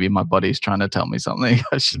 maybe my body's trying to tell me something.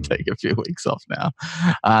 I should take a few weeks off now.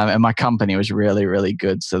 And my company was really, really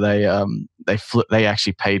good, so they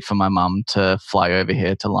actually paid for my mum to fly over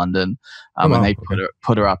here to London, and they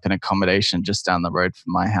put her up in accommodation just down the road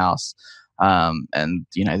from my house. And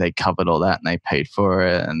they covered all that, and they paid for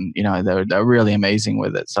it, and they're really amazing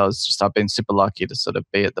with it. So I've been super lucky to sort of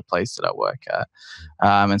be at the place that I work at.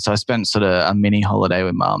 And so I spent sort of a mini holiday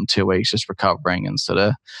with Mum, 2 weeks, just recovering and sort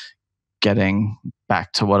of getting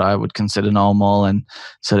back to what I would consider normal. And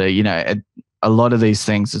sort of a lot of these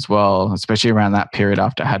things as well, especially around that period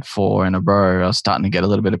after I had 4 in a row, I was starting to get a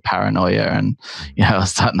little bit of paranoia, and I was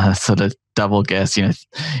starting to sort of double guess.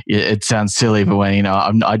 It sounds silly, but when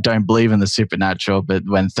I don't believe in the supernatural, but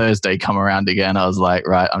when Thursday come around again, I was like,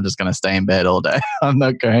 right, I'm just going to stay in bed all day. I'm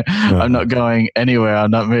not going anywhere.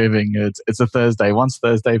 I'm not moving. It's a Thursday. Once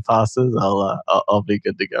Thursday passes, I'll be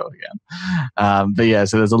good to go again. But yeah,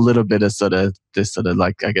 so there's a little bit of this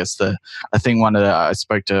like, I guess I think I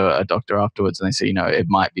spoke to a doctor afterwards, and they said it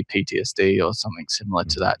might be PTSD or something similar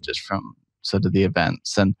to that, just from sort of the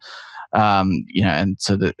events. And and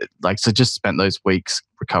so just spent those weeks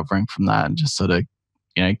recovering from that, and just sort of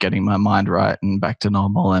getting my mind right and back to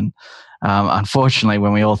normal. And unfortunately,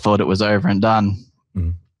 when we all thought it was over and done,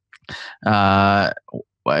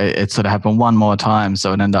 it sort of happened one more time,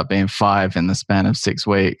 so it ended up being 5 in the span of 6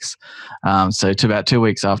 weeks. So to about 2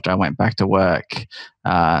 weeks after I went back to work,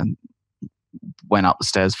 went up the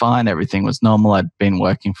stairs fine. Everything was normal. I'd been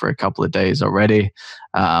working for a couple of days already.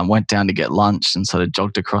 Went down to get lunch and sort of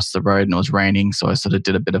jogged across the road, and it was raining. So I sort of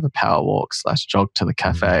did a bit of a power walk / jog to the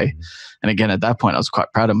cafe. And again, at that point, I was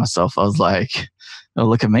quite proud of myself. I was like, oh,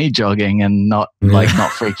 look at me jogging and not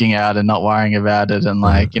freaking out and not worrying about it. And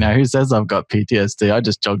like, who says I've got PTSD? I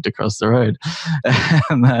just jogged across the road.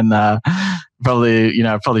 And then I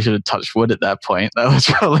probably should have touched wood at that point. That was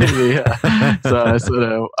probably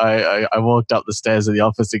so I walked up the stairs of the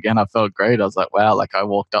office again. I felt great. I was like, wow, like I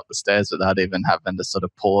walked up the stairs without even having to sort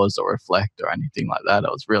of pause or reflect or anything like that. I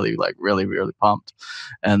was really really pumped.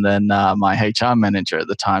 And then my HR manager at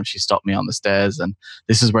the time, she stopped me on the stairs, and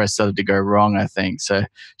this is where it started to go wrong, I think. So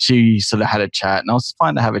she sort of had a chat, and I was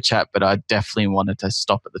fine to have a chat, but I definitely wanted to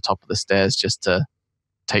stop at the top of the stairs just to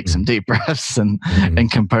take some deep breaths and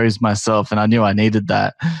compose myself. And I knew I needed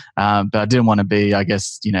that. But I didn't want to be, I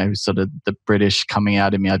guess, sort of the British coming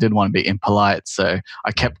out of me. I didn't want to be impolite. So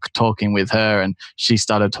I kept talking with her, and she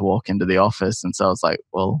started to walk into the office. And so I was like,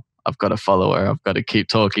 well, I've got to follow her. I've got to keep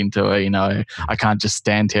talking to her. I can't just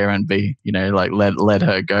stand here and be, like let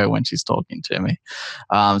her go when she's talking to me.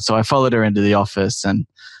 So I followed her into the office and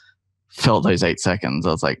felt those 8 seconds.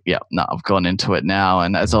 I was like, yeah, no, I've gone into it now.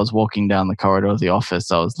 And as I was walking down the corridor of the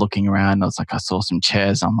office, I was looking around. I was like, I saw some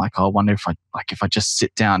chairs. I'm like, oh, I wonder if I just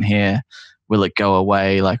sit down here, will it go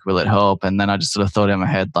away? Like, will it help? And then I just sort of thought in my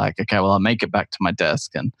head, like, okay, well, I'll make it back to my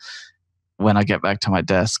desk. And when I get back to my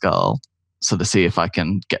desk, I'll sort of see if I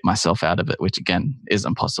can get myself out of it, which again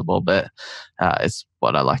isn't possible, but it's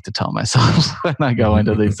what I like to tell myself when I go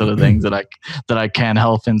into these sort of things that I can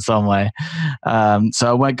help in some way.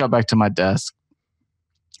 So I got back to my desk,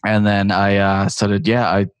 and then I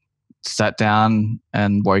I sat down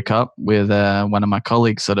and woke up with one of my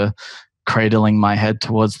colleagues sort of cradling my head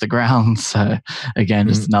towards the ground. So again,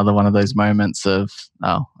 just another one of those moments of,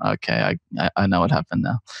 oh, okay, I know what happened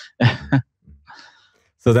now.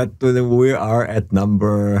 So that we are at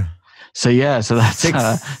number. So that's six,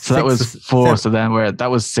 that was 4. 7. So then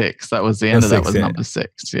that was 6. That was the end of that. Was number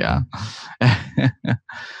 6. Yeah.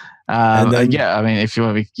 And then, I mean, if you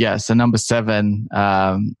want to, so number 7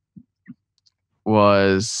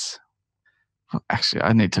 was. Actually,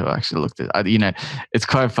 I need to look at it. It's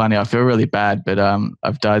quite funny. I feel really bad, but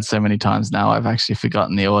I've died so many times now. I've actually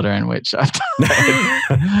forgotten the order in which I've died.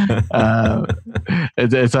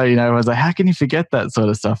 It's like, everyone's like, how can you forget that sort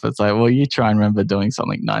of stuff? It's like, well, you try and remember doing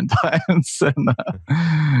something 9 times. And,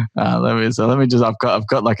 let me just. I've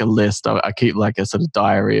got like a list. I keep like a sort of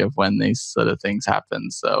diary of when these sort of things happen.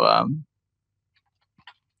 So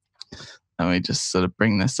let me just sort of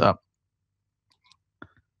bring this up.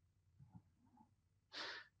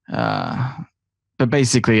 But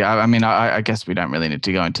basically, I guess we don't really need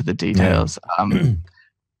to go into the details. One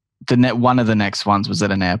of the next ones was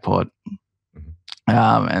at an airport.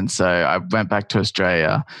 And so I went back to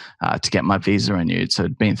Australia to get my visa renewed. So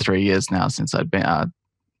it'd been 3 years now since I'd been,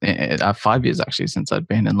 5 years actually since I'd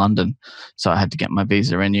been in London. So I had to get my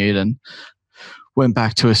visa renewed and went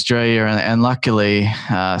back to Australia. And luckily,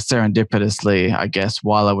 serendipitously, I guess,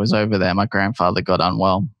 while I was over there, my grandfather got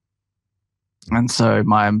unwell. And so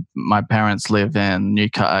my parents live in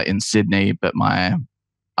in Sydney, but my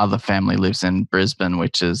other family lives in Brisbane,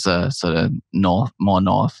 which is sort of more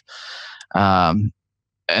north. And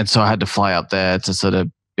so I had to fly up there to sort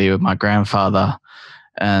of be with my grandfather.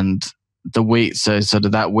 And so sort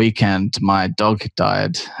of that weekend, my dog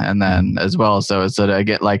died, and then as well. So it's sort of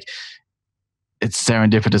it's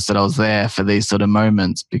serendipitous that I was there for these sort of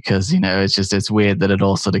moments, because, it's weird that it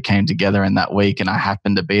all sort of came together in that week. And I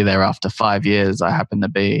happened to be there after 5 years. I happened to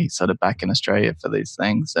be sort of back in Australia for these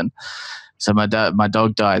things. And so my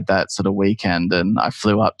dog died that sort of weekend, and I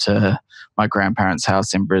flew up to my grandparents'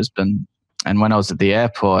 house in Brisbane. And when I was at the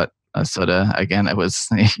airport, I sort of, again, it was,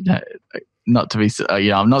 not to be,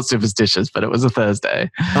 I'm not superstitious, but it was a Thursday.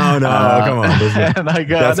 Oh no! Come on,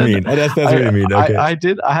 that's mean. That's really mean. Okay.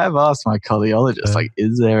 I have asked my cardiologist, like,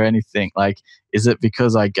 is there anything, like, is it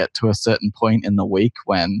because I get to a certain point in the week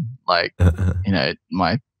when, like,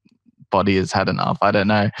 my body has had enough? I don't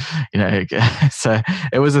know, So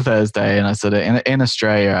it was a Thursday, and I sort of in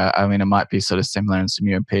Australia. I mean, it might be sort of similar in some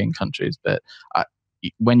European countries, but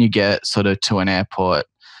when you get sort of to an airport,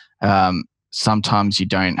 sometimes you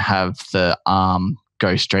don't have the arm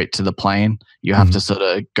go straight to the plane. You have to sort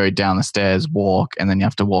of go down the stairs, walk, and then you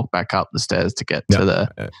have to walk back up the stairs to get to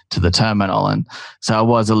the terminal. And so I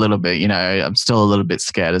was a little bit, I'm still a little bit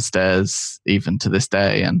scared of stairs even to this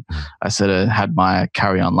day. And I sort of had my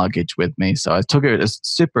carry-on luggage with me. So I took it as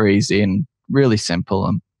super easy and really simple.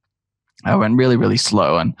 And I went really, really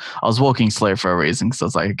slow. And I was walking slow for a reason, because I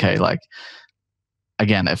was like, okay, like,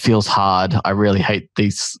 again, it feels hard. I really hate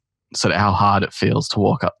these sort of how hard it feels to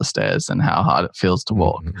walk up the stairs and how hard it feels to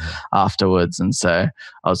walk afterwards. And so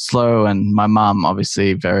I was slow, and my mum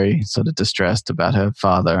obviously very sort of distressed about her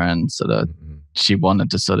father, and sort of she wanted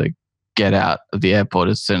to sort of get out of the airport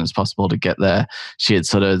as soon as possible to get there. She had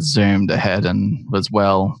sort of zoomed ahead and was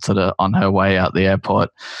well sort of on her way out the airport.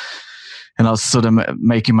 And I was sort of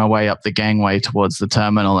making my way up the gangway towards the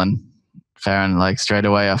terminal, and Farron, like, straight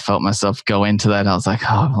away I felt myself go into that. I was like,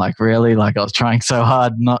 oh, like, really? Like, I was trying so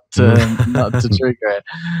hard not to trigger it.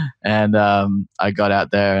 And I got out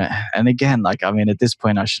there, and again, like, I mean, at this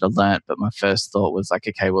point I should have learnt, but my first thought was like,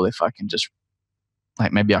 okay, well, if I can just,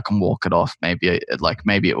 like, maybe I can walk it off. Maybe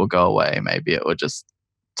it will go away. Maybe it will just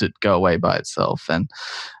go away by itself. And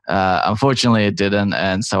unfortunately it didn't.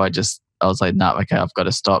 And so I was like, no, okay, I've got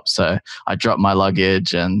to stop. So I dropped my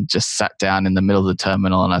luggage and just sat down in the middle of the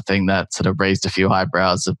terminal. And I think that sort of raised a few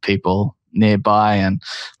eyebrows of people nearby. And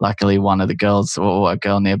luckily one of the girls, or a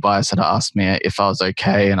girl nearby, sort of asked me if I was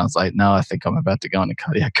okay. And I was like, no, I think I'm about to go into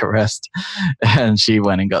cardiac arrest. And she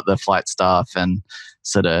went and got the flight staff and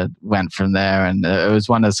sort of went from there. And it was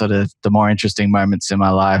one of sort of the more interesting moments in my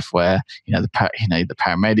life where, the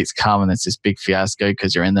paramedics come, and it's this big fiasco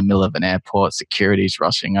because you're in the middle of an airport, security's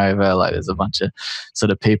rushing over, like there's a bunch of sort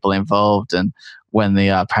of people involved. And when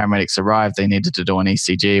the paramedics arrived, they needed to do an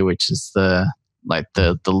ECG, which is the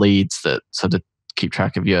leads that sort of keep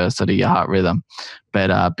track of your sort of your heart rhythm.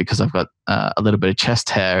 But because I've got a little bit of chest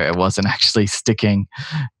hair, it wasn't actually sticking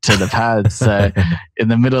to the pads. So in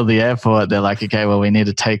the middle of the airport, they're like, okay, well, we need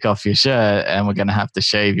to take off your shirt and we're going to have to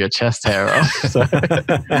shave your chest hair off. So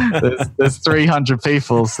there's 300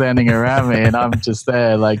 people standing around me and I'm just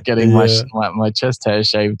there like getting my chest hair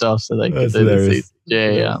shaved off so they could do the CCG.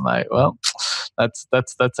 Yeah. I'm like, well, that's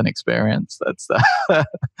an experience.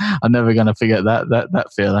 I'm never going to forget that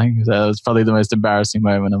feeling. So it was probably the most embarrassing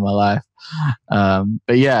moment of my life.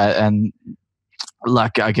 But yeah, and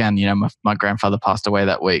like again, my grandfather passed away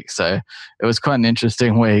that week, so it was quite an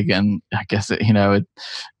interesting week. And I guess it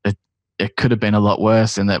could have been a lot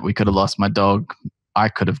worse in that we could have lost my dog, I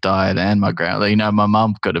could have died, and my my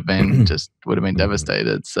mum could have been would have been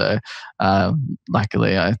devastated. So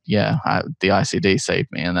luckily, the ICD saved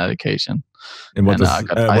me on that occasion. And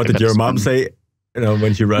what did your mom say?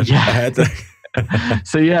 When she rushed ahead.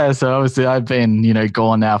 So obviously I've been,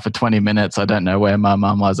 gone now for 20 minutes. I don't know where my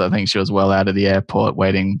mum was. I think she was well out of the airport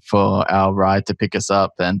waiting for our ride to pick us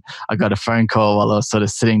up. And I got a phone call while I was sort of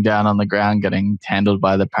sitting down on the ground getting handled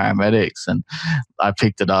by the paramedics. And I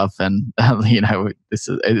picked it up and,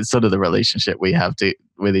 it's sort of the relationship we have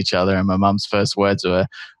with each other. And my mum's first words were,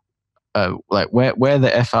 like, where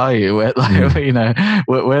the F are you? Where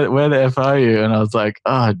the F are you? And I was like,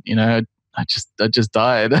 I just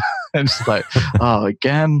died. And she's like, oh,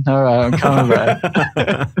 again? All right, I'm coming back.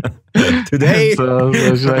 Today? So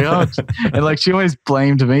she's like, oh. And like, she always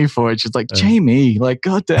blamed me for it. She's like, Jamie, like,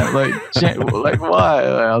 goddamn, like, like, why?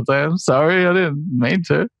 I was like, I'm sorry, I didn't mean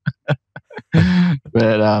to.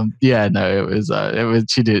 But it was,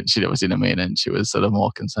 she obviously didn't mean it, and she was sort of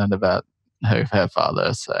more concerned about her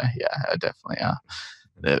father. So yeah, I definitely,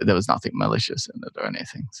 there was nothing malicious in it or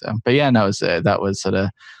anything. So, but yeah, no, that was sort of,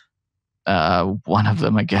 one of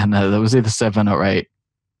them again. There was either 7 or 8,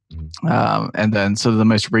 and then sort of the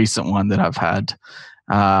most recent one that I've had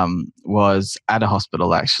was at a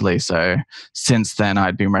hospital actually. So since then,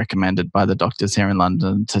 I'd been recommended by the doctors here in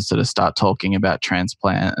London to sort of start talking about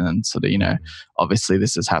transplant, and sort of obviously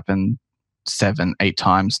this has happened 7, 8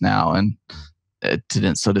 times now, and it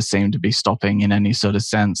didn't sort of seem to be stopping in any sort of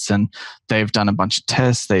sense. And they've done a bunch of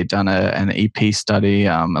tests. They've done an EP study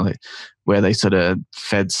where they sort of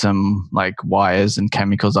fed some like wires and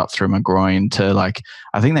chemicals up through my groin to like,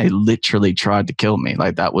 I think they literally tried to kill me.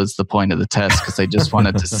 Like that was the point of the test, because they just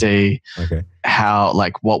wanted to see how,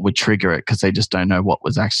 like what would trigger it, because they just don't know what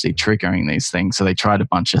was actually triggering these things. So they tried a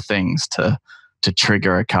bunch of things to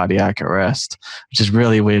trigger a cardiac arrest, which is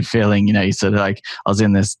really weird feeling. You sort of like, I was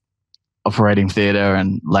in this operating theater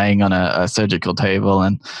and laying on a surgical table,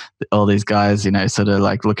 and all these guys, sort of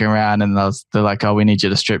like looking around, and they're like, oh, we need you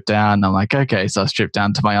to strip down. And I'm like, okay. So I stripped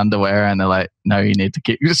down to my underwear, and they're like, no, you need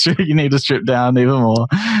to strip down even more.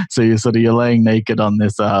 So you're laying naked on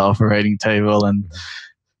this operating table, and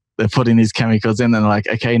they're putting these chemicals in, and they're like,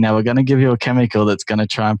 okay, now we're going to give you a chemical that's going to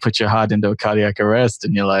try and put your heart into a cardiac arrest.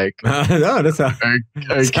 And you're like, no, that's okay.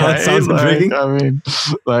 Sounds intriguing. I mean,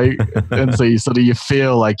 like, and so you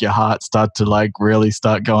feel like your heart start to like really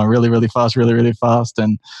start going really, really fast, really, really fast,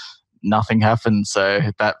 and nothing happened. So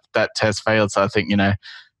that test failed. So I think,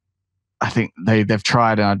 I think they've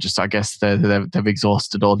tried, and I guess they've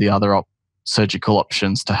exhausted all the other surgical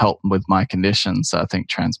options to help with my condition. So I think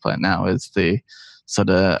transplant now is the sort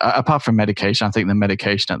of, apart from medication, I think the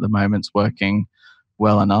medication at the moment's working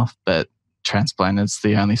well enough, but transplant is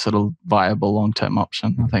the only sort of viable long-term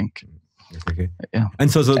option, I think. Okay. Yeah. And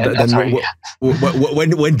so then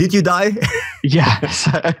when did you die? Yeah.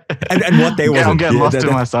 So, and what day was it? I'm getting lost in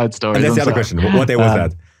my side stories. And that's the other question. What day was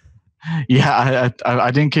that? Yeah,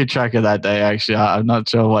 I didn't keep track of that day, actually. I'm not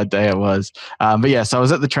sure what day it was. But yeah, so I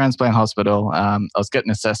was at the transplant hospital. I was getting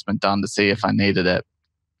an assessment done to see if I needed it.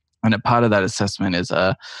 And a part of that assessment is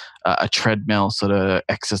a treadmill sort of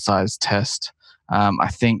exercise test. I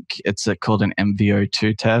think it's called an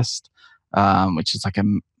MVO2 test, which is like a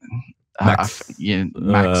max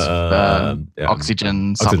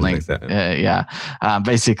oxygen something.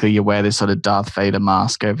 Basically, you wear this sort of Darth Vader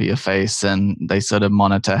mask over your face, and they sort of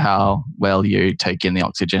monitor how well you take in the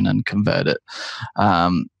oxygen and convert it.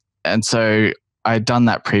 And so I had done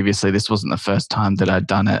that previously. This wasn't the first time that I'd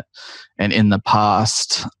done it. And in the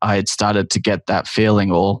past, I had started to get that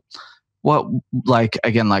feeling, or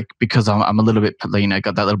because I'm a little bit, got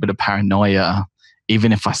that little bit of paranoia.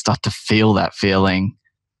 Even if I start to feel that feeling,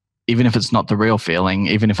 even if it's not the real feeling,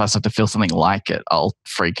 even if I start to feel something like it, I'll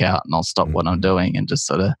freak out and I'll stop what I'm doing and just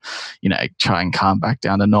sort of, try and calm back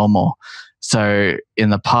down to normal. So in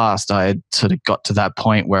the past, I had sort of got to that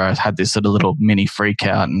point where I had this sort of little mini freak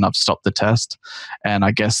out, and I've stopped the test. And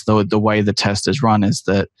I guess the way the test is run is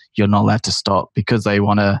that you're not allowed to stop, because they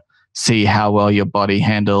want to see how well your body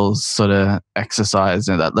handles sort of exercise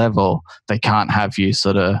at that level. They can't have you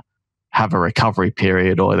sort of have a recovery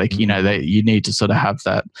period, or you need to sort of have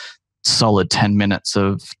that solid 10 minutes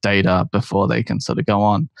of data before they can sort of go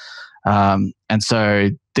on. And so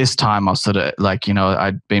this time I was sort of like,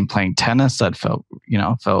 I'd been playing tennis. I'd felt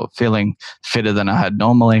feeling fitter than I had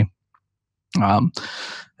normally.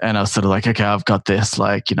 And I was sort of like, okay, I've got this.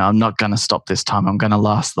 Like, I'm not going to stop this time. I'm going to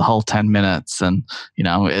last the whole 10 minutes, and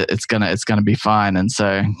it's gonna be fine. And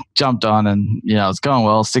so jumped on, and it was going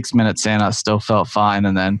well. 6 minutes in, I still felt fine,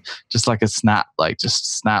 and then just like a snap, like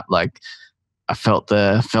I felt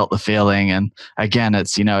the feeling. And again,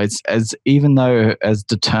 it's as even though as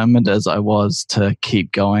determined as I was to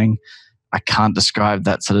keep going, I can't describe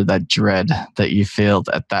that sort of that dread that you feel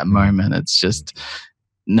at that moment. It's just,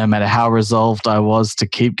 no matter how resolved I was to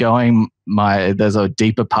keep going, there's a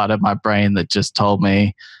deeper part of my brain that just told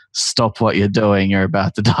me, stop what you're doing, you're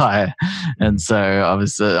about to die. And so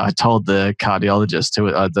I told the cardiologist,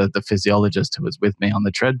 the physiologist who was with me on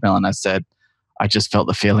the treadmill, and I said, I just felt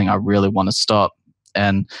the feeling, I really want to stop.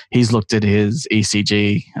 And he's looked at his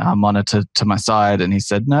ECG monitor to my side, and he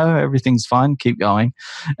said, no, everything's fine, keep going.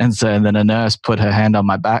 And then a nurse put her hand on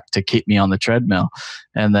my back to keep me on the treadmill.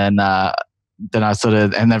 And then from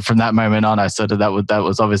that moment on, that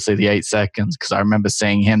was obviously the 8 seconds, because I remember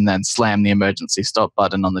seeing him then slam the emergency stop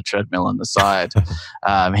button on the treadmill on the side.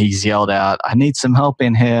 He's yelled out, I need some help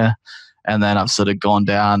in here. And then I've sort of gone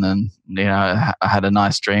down, and I had a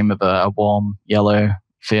nice dream of a warm yellow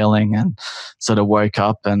feeling, and sort of woke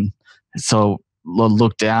up, and so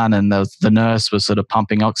looked down, and the nurse was sort of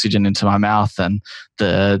pumping oxygen into my mouth, and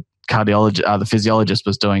the physiologist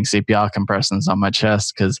was doing CPR compressions on my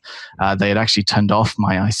chest, because they had actually turned off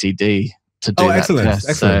my ICD to do that excellent. test.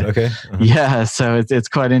 Excellent. So, okay. Yeah, so it's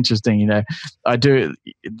quite interesting.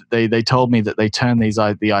 They told me that they turn the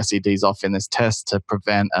ICDs off in this test to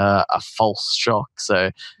prevent a false shock. So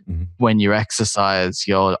when you exercise,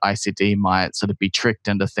 your ICD might sort of be tricked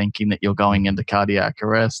into thinking that you're going into cardiac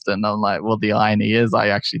arrest. And I'm like, well, the irony is I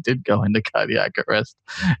actually did go into cardiac arrest,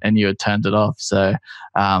 and you had turned it off. So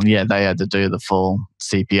they had to do the full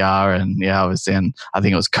CPR, and I was in, I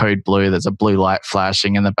think it was code blue. There's a blue light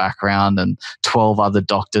flashing in the background, and 12 other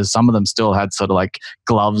doctors. Some of them still had sort of like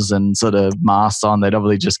gloves and sort of masks on. They'd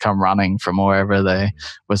obviously just come running from wherever they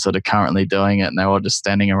were sort of currently doing it, and they were all just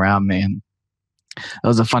standing around me. And it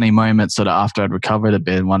was a funny moment sort of after I'd recovered a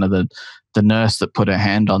bit. One of the nurse that put her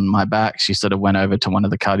hand on my back, she sort of went over to one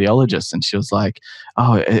of the cardiologists, and she was like,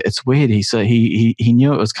 oh, it's weird. He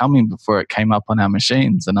knew it was coming before it came up on our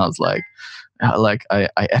machines. And I was like, I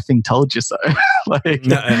effing told you so.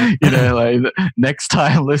 Next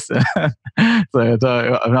time, listen.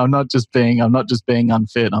 So I'm not just being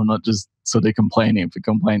unfit. I'm not just sort of complaining for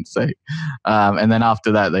complaint's sake. And then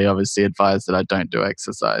after that, they obviously advised that I don't do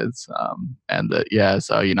exercise. And that,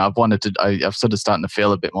 so, I've sort of starting to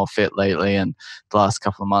feel a bit more fit lately, and the last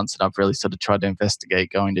couple of months, and I've really sort of tried to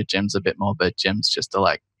investigate going to gyms a bit more, but gyms just are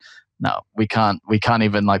like, no, we can't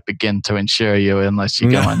even like begin to insure you unless you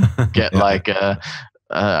go and get like a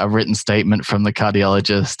written statement from the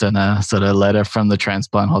cardiologist and a sort of letter from the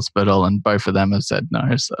transplant hospital, and both of them have said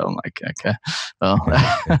no. So I'm like, okay, well,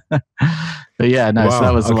 but yeah, no. Wow, so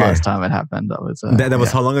that was the last time it happened. That was that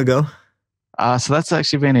was how long ago? So that's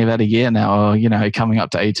actually been about a year now, or coming up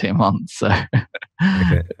to 18 months. So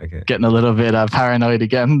okay. Getting a little bit paranoid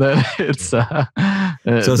again. That it's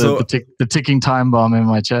the ticking time bomb in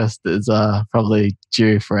my chest is probably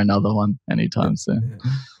due for another one anytime soon.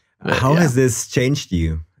 But, how has this changed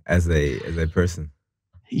you as a person?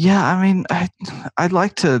 Yeah, I mean, I'd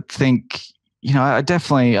like to think, I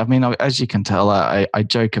definitely, I mean, as you can tell, I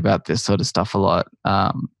joke about this sort of stuff a lot,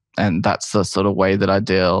 and that's the sort of way that I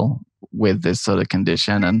deal with this sort of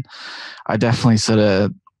condition. And I definitely sort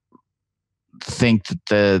of think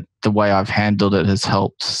that the way I've handled it has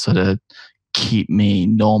helped sort of keep me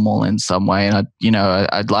normal in some way. And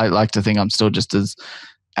I'd like to think I'm still just as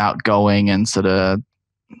outgoing and sort of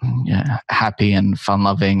happy and fun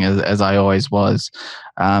loving as I always was.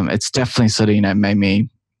 It's definitely sort of made me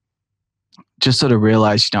just sort of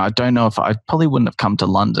realize, I don't know if I probably wouldn't have come to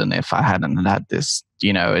London if I hadn't had this.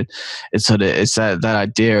 It's that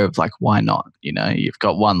idea of like, why not? You've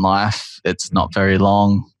got one life. It's not very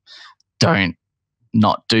long. Don't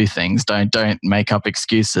not do things. Don't make up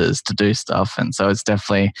excuses to do stuff. And so it's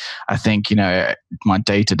definitely, I think, my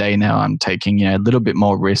day to day now, I'm taking, a little bit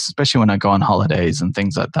more risk, especially when I go on holidays and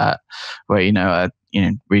things like that, where,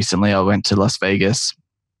 recently I went to Las Vegas,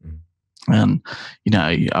 and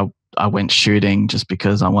I went shooting just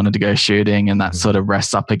because I wanted to go shooting, and that sort of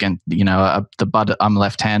rests up against, the butt. I'm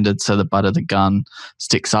left-handed, so the butt of the gun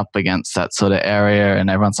sticks up against that sort of area, and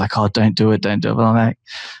everyone's like, "Oh, don't do it, don't do it." But I'm like,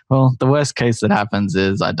 well, the worst case that happens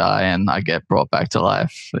is I die and I get brought back to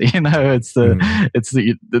life. There's either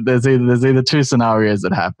two scenarios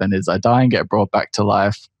that happen: is I die and get brought back to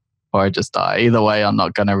life, or I just die. Either way, I'm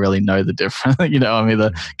not going to really know the difference. I'm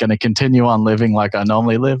either going to continue on living like I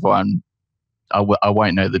normally live, or I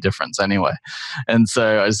won't know the difference anyway. And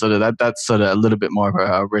so that's sort of a little bit more of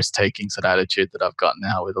a risk-taking sort of attitude that I've got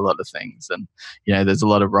now with a lot of things. And, there's a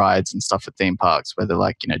lot of rides and stuff at theme parks where they're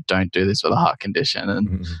like, don't do this with a heart condition.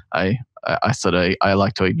 And I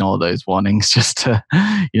like to ignore those warnings just to,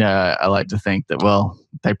 I like to think that, well,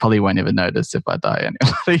 they probably won't even notice if I die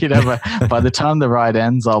anyway. But by the time the ride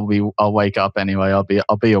ends, I'll wake up anyway.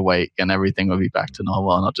 I'll be awake and everything will be back to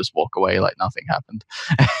normal, and I'll just walk away like nothing happened.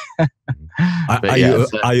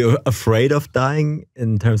 Are you afraid of dying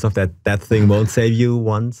in terms of that thing won't save you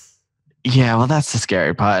once? Yeah, well, that's the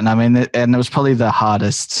scary part. And I mean, and it was probably the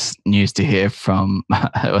hardest news to hear from,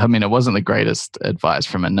 it wasn't the greatest advice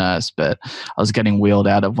from a nurse, but I was getting wheeled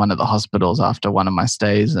out of one of the hospitals after one of my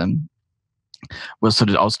stays, and I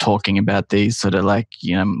was talking about these sort of like,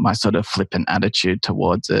 my sort of flippant attitude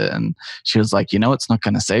towards it. And she was like, it's not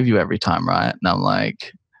going to save you every time, right? And I'm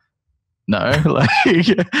like, no,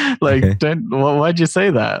 Okay. why'd you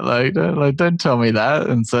say that? Don't tell me that.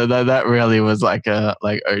 And so that really was like oh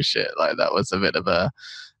shit, like that was a bit of a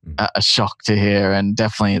shock to hear. And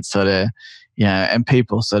definitely it's sort of, and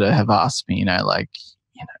people sort of have asked me,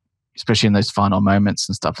 especially in those final moments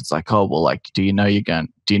and stuff, it's like, oh, well, like, do you know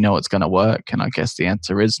it's going to work? And I guess the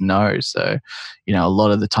answer is no. So, a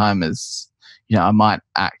lot of the time is, I might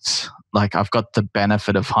act like I've got the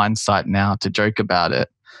benefit of hindsight now to joke about it.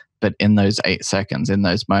 But in those 8 seconds, in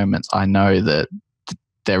those moments, I know that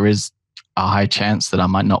there is a high chance that I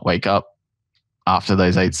might not wake up after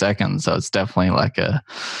those 8 seconds. So it's definitely like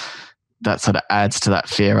that sort of adds to that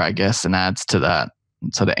fear, I guess, and adds to that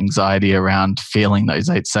sort of anxiety around feeling those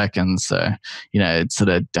 8 seconds. So, it sort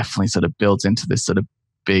of definitely sort of builds into this sort of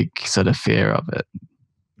big sort of fear of it.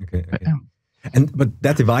 Okay. But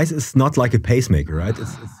that device is not like a pacemaker, right?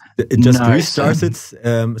 It just restarts it.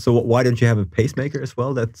 So why don't you have a pacemaker as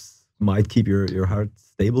well? That might keep your heart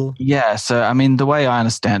stable. Yeah. So I mean, the way I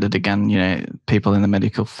understand it, again, people in the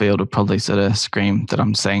medical field would probably sort of scream that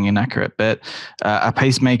I'm saying inaccurate, but a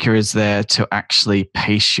pacemaker is there to actually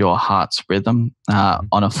pace your heart's rhythm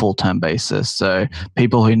on a full-term basis. So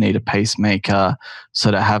people who need a pacemaker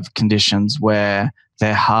sort of have conditions where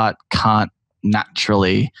their heart can't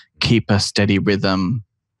naturally keep a steady rhythm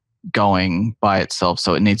going by itself,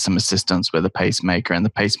 so it needs some assistance with a pacemaker, and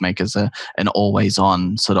the pacemaker is an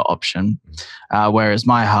always-on sort of option. Whereas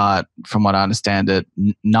my heart, from what I understand it,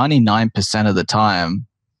 99% of the time,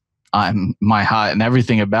 my heart and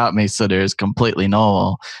everything about me sort of is completely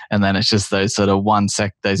normal, and then it's just those sort of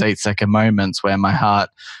those 8-second moments where my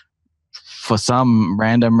heart, for some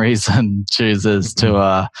random reason, chooses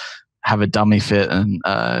to have a dummy fit and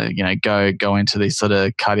go into these sort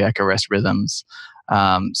of cardiac arrest rhythms.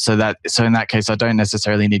 So in that case, I don't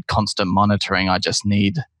necessarily need constant monitoring. I just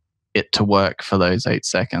need it to work for those 8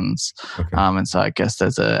 seconds. Okay. And so I guess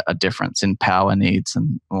there's a difference in power needs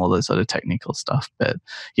and all those sort of technical stuff. But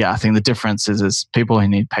yeah, I think the difference is people who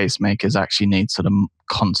need pacemakers actually need sort of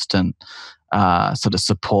constant sort of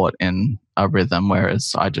support in a rhythm,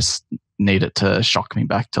 whereas I just need it to shock me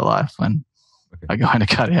back to life when I go into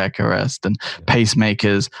cardiac arrest. And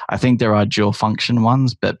pacemakers, I think there are dual function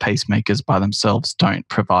ones, but pacemakers by themselves don't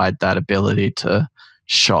provide that ability to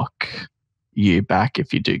shock you back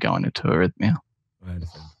if you do go into arrhythmia. I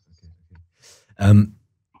understand.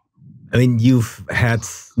 Okay. You've had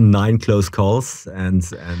 9 close calls, and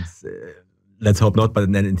let's hope not.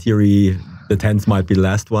 But then, in theory, the 10th might be the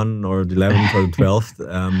last one, or the 11th, or the 12th.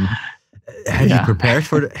 Have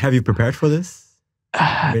you prepared for this?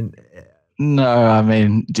 No,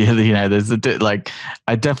 there's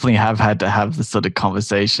I definitely have had to have the sort of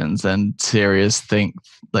conversations and serious think,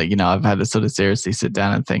 I've had to sort of seriously sit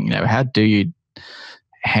down and think, how do you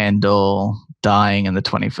handle dying in the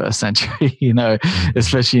 21st century,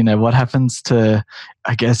 especially, what happens to,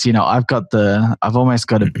 I guess, I've almost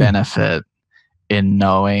got a benefit in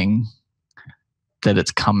knowing that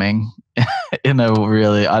it's coming in a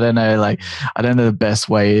really, I don't know the best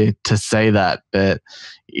way to say that, but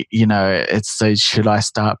it's so, should I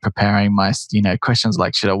start preparing my, questions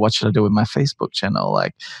like, what should I do with my Facebook channel?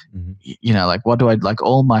 Like, like what do I, like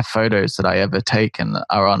all my photos that I ever taken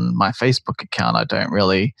are on my Facebook account. I don't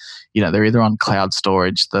really, they're either on cloud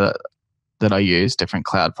storage that I use, different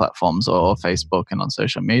cloud platforms, or Facebook and on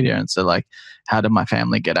social media. And so like, how did my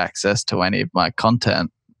family get access to any of my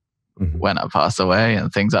content when I pass away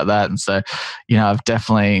and things like that? And so, I've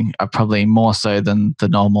probably more so than the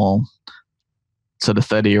normal sort of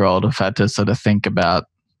 30-year-old have had to sort of think about,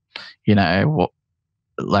 what,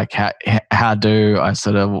 like how do I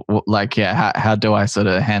sort of like, how do I sort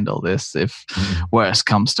of handle this if worse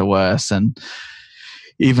comes to worse? And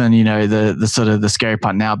even, the sort of the scary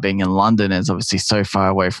part now being in London is obviously so far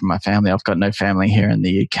away from my family. I've got no family here in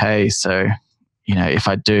the UK. So, if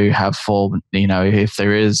I do have if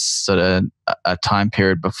there is sort of a time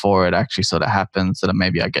period before it actually sort of happens, that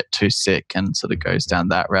maybe I get too sick and sort of goes down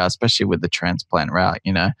that route, especially with the transplant route,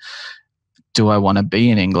 do I want to be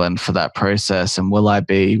in England for that process? And will I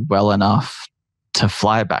be well enough to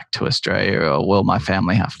fly back to Australia, or will my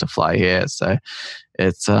family have to fly here? So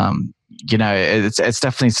it's, it's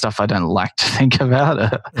definitely stuff I don't like to think about.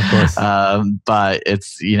 Of course. But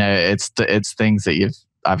it's, it's things that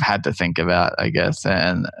I've had to think about, I guess.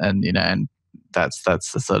 And that's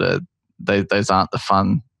the sort of, those aren't the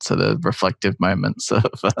fun sort of reflective moments of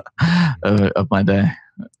my day.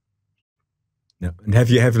 Yeah. And have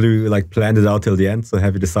you like planned it out till the end? So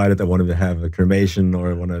have you decided I want to have a cremation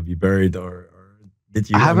or I want to be buried, or did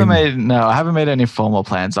you? I haven't made any formal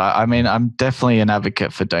plans. I mean, I'm definitely an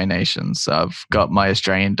advocate for donations. So I've got my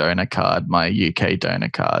Australian donor card, my UK donor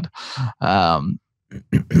card.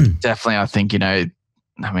 Definitely, I think,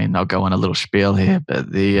 I'll go on a little spiel here,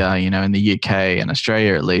 but the, in the UK and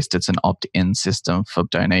Australia, at least, it's an opt-in system for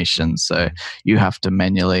donations. So you have to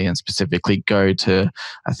manually and specifically go to,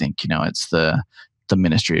 I think, it's the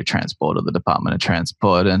Ministry of Transport or the Department of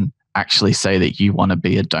Transport, and actually say that you want to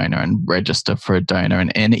be a donor and register for a donor.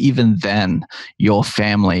 And even then, your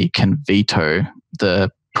family can veto the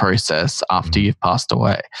process after you've passed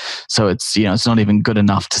away. So it's, it's not even good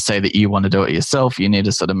enough to say that you want to do it yourself. You need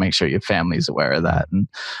to sort of make sure your family's aware of that. And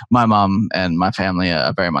my mum and my family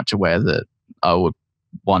are very much aware that I would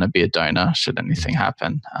want to be a donor should anything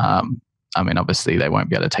happen. Obviously they won't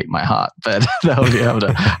be able to take my heart, but they'll be able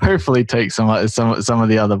to hopefully take some of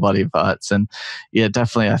the other body parts. And yeah,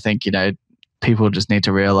 definitely, I think, people just need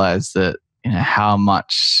to realize that, how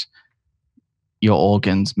much your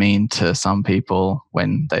organs mean to some people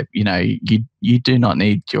when they, you do not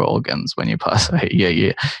need your organs when you pass away.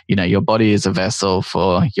 Your body is a vessel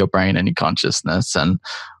for your brain and your consciousness. And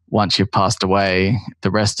once you've passed away, the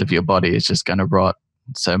rest of your body is just going to rot.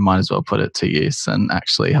 So might as well put it to use and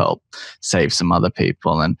actually help save some other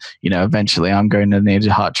people. And, eventually I'm going to need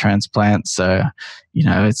a heart transplant. So,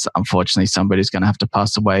 it's unfortunately somebody's going to have to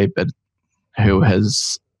pass away, but who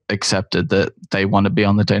has accepted that they want to be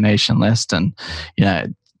on the donation list. And,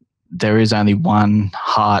 there is only one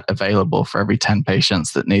heart available for every 10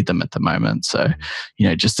 patients that need them at the moment. So,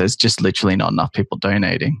 there's just literally not enough people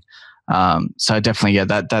donating. So definitely,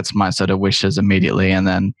 that's my sort of wishes immediately. And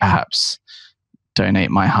then perhaps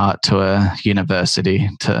donate my heart to a university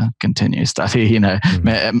to continue study,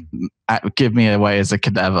 give me away as a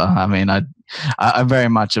cadaver. I mean, I'm very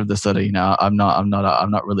much of the sort of, I'm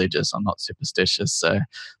not religious. I'm not superstitious. So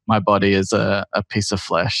my body is a piece of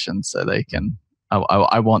flesh. And so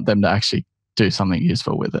I want them to actually do something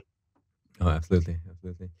useful with it. Oh, absolutely.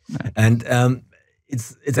 Absolutely. And,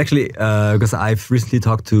 it's actually because I've recently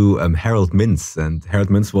talked to Harold Mintz, and Harold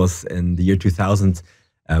Mintz was in the year 2000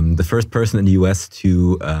 the first person in the US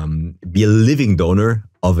to be a living donor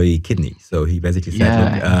of a kidney. So he basically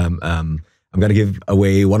said, look, I'm going to give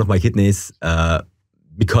away one of my kidneys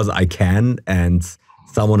because I can, and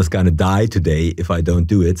someone is going to die today if I don't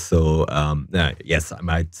do it. So yes, I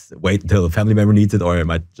might wait until a family member needs it, or I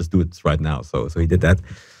might just do it right now. So he did that.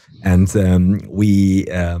 And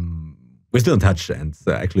we're still in touch. And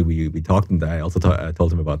actually we talked, and I also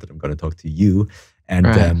told him about that I'm going to talk to you.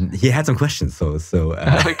 And he had some questions, so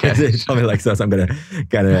okay. So I'm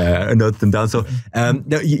gonna note them down. So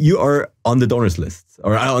you are on the donors list,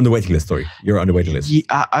 or on the waiting list. Sorry, you're on the waiting list.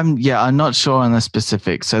 Yeah, I'm not sure on the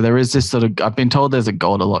specifics. So there is this sort of, I've been told there's a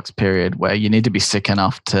Goldilocks period where you need to be sick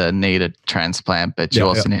enough to need a transplant, but you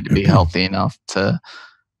also need to be healthy enough to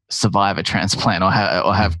survive a transplant,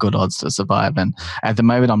 or have good odds to survive. And at the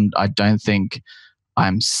moment, I don't think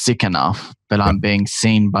I'm sick enough, but I'm being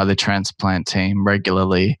seen by the transplant team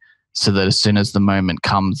regularly so that as soon as the moment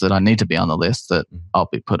comes that I need to be on the list, that I'll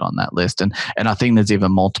be put on that list. And I think there's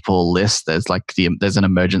even multiple lists. There's like there's an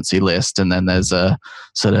emergency list, and then there's a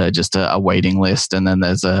sort of just a waiting list, and then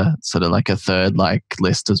there's a sort of like a third like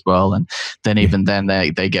list as well. And then even then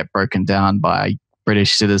they get broken down by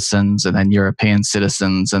British citizens, and then European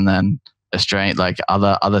citizens, and then Australian, like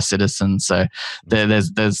other citizens. So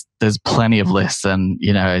there's plenty of lists, and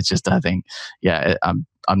it's just, I think,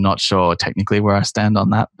 I'm not sure technically where I stand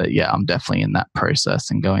on that, but yeah, I'm definitely in that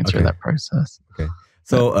process and going through that process. Okay.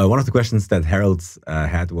 So one of the questions that Harold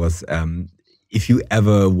had was, if you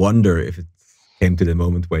ever wonder if it came to the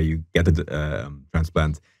moment where you get a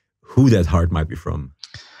transplant, who that heart might be from.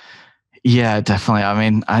 Yeah, definitely. I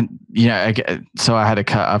mean, so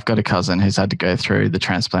I've got a cousin who's had to go through the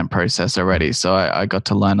transplant process already. So I got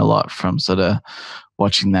to learn a lot from sort of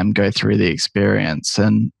watching them go through the experience.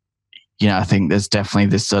 And, I think there's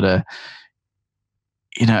definitely this sort of,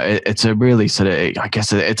 it's a really sort of, I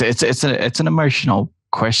guess it's an emotional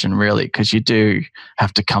question really, because you do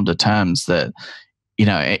have to come to terms that,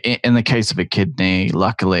 in the case of a kidney,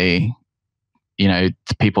 luckily,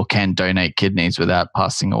 people can donate kidneys without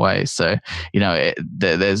passing away. So,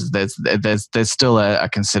 there's still a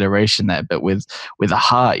consideration there. But with a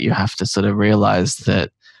heart, you have to sort of realize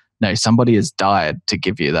that, no, somebody has died to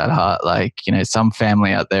give you that heart. Like, some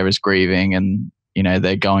family out there is grieving and,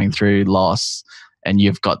 they're going through loss, and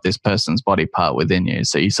you've got this person's body part within you.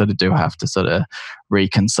 So you sort of do have to sort of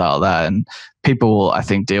reconcile that. And people will, I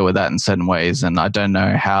think, deal with that in certain ways. And I don't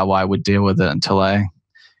know how I would deal with it until I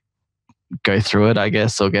go through it, I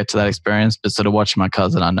guess, or get to that experience. But sort of watching my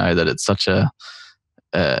cousin, I know that it's such a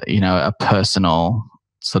personal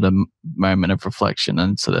sort of moment of reflection,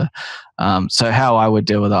 and sort of so how I would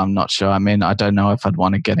deal with it, I'm not sure. I mean, I don't know if I'd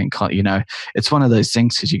want to get in it's one of those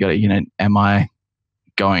things, because you got to, am I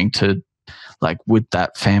going to, like, would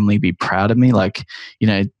that family be proud of me? Like,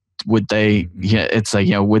 would they, it's like,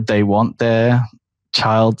 would they want their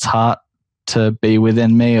child's heart to be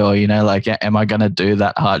within me, or like, am I going to do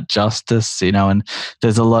that heart justice? And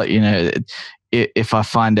there's a lot, if I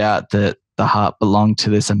find out that the heart belonged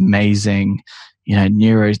to this amazing,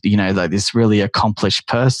 like this really accomplished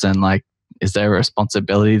person, like, is there a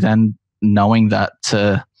responsibility then, knowing that,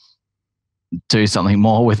 to do something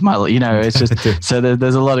more with my, it's just, so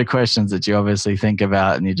there's a lot of questions that you obviously think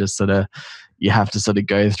about, and you just sort of, you have to sort of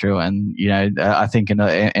go through. And, I think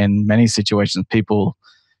in many situations, people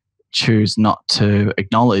choose not to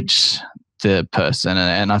acknowledge the person.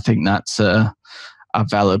 And I think that's a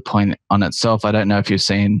valid point on itself. I don't know if you've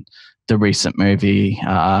seen the recent movie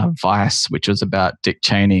Vice, which was about Dick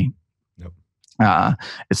Cheney. Nope.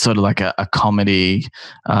 It's sort of like a comedy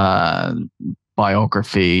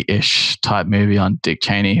biography-ish type movie on Dick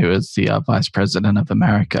Cheney, who is the vice president of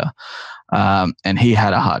America. And he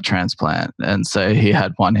had a heart transplant. And so he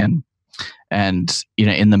had one in. And,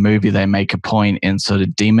 in the movie, they make a point in sort of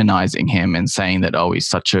demonizing him and saying that, oh, he's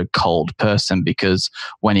such a cold person, because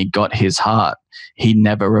when he got his heart, he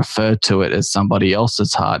never referred to it as somebody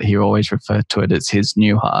else's heart. He always referred to it as his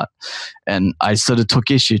new heart. And I sort of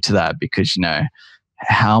took issue to that, because,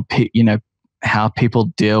 how people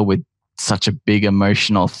deal with such a big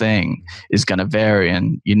emotional thing is going to vary.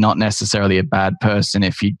 And you're not necessarily a bad person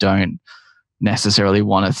if you don't necessarily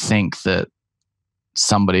want to think that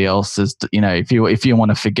somebody else is, if you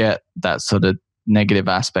want to forget that sort of negative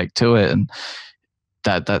aspect to it, and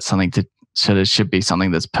that's something that should be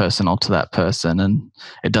something that's personal to that person. And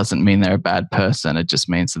it doesn't mean they're a bad person. It just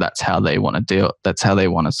means that that's how they want to deal. That's how they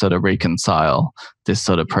want to sort of reconcile this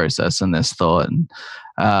sort of process and this thought. And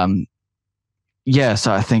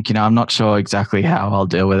so I think, I'm not sure exactly how I'll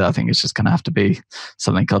deal with it. I think it's just going to have to be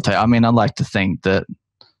something I'll take. I mean, I'd like to think that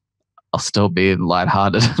I'll still be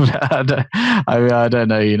lighthearted about it. I don't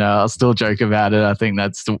know, I'll still joke about it. I think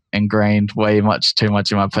that's ingrained too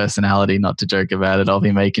much in my personality not to joke about it. I'll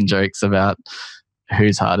be making jokes about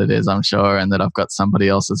whose heart it is, I'm sure, and that I've got somebody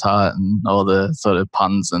else's heart, and all the sort of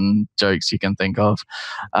puns and jokes you can think of.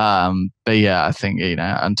 But yeah, I think,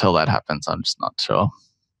 until that happens, I'm just not sure.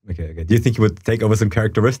 Okay. Do you think you would take over some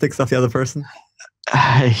characteristics of the other person?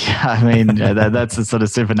 I mean, that's a sort of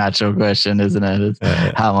supernatural question, isn't it?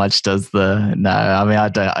 How much does no, I mean,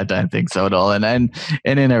 I don't think so at all. And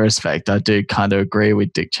in a respect, I do kind of agree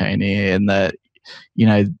with Dick Cheney in that,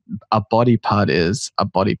 a body part is a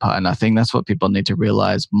body part. And I think that's what people need to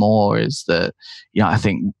realize more, is that, I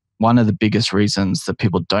think one of the biggest reasons that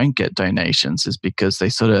people don't get donations is because they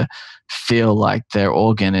sort of feel like their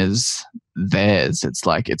organ is theirs. It's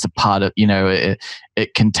like, it's a part of,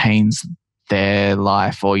 it contains their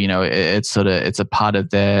life, or it's a part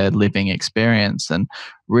of their living experience. And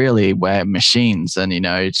really, we're machines, and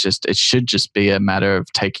it should just be a matter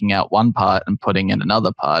of taking out one part and putting in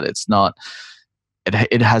another part. It's not.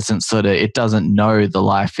 It doesn't know the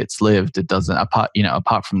life it's lived. It doesn't,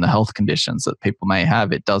 apart from the health conditions that people may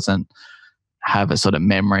have, it doesn't have a sort of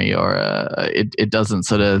memory, or it doesn't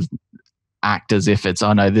sort of act as if it's,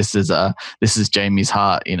 oh no, this is Jamie's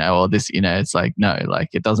heart, or this, it's like, no, like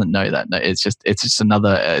it doesn't know that. No, it's just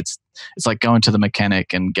another, it's like going to the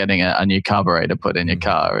mechanic and getting a new carburetor put in your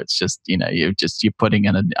car. It's just, you're putting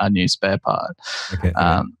in a new spare part. Okay.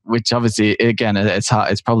 Which obviously, again, it's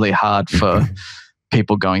hard. It's probably hard for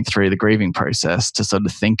people going through the grieving process to sort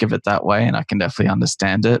of think of it that way. And I can definitely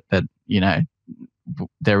understand it, but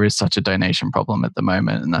there is such a donation problem at the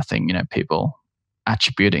moment. And I think, people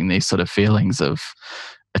attributing these sort of feelings of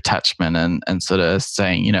attachment and sort of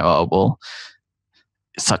saying, oh, well,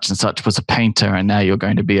 such and such was a painter and now you're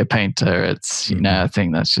going to be a painter. It's, I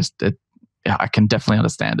think that's just it. I can definitely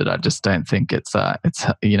understand it. I just don't think it's at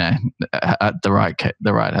the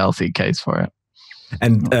right healthy case for it.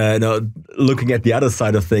 And looking at the other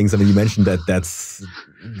side of things, I mean, you mentioned that that's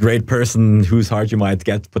a great person whose heart you might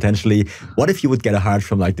get potentially. What if you would get a heart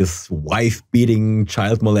from like this wife-beating,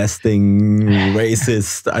 child-molesting,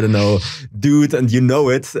 racist, I don't know, dude, and you know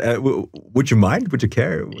it? Would you mind? Would you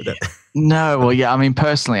care? No, well, yeah, I mean,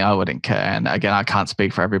 personally, I wouldn't care. And again, I can't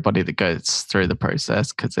speak for everybody that goes through the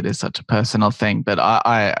process because it is such a personal thing. But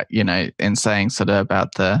I in saying sort of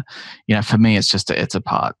about the, for me, it's just, it's a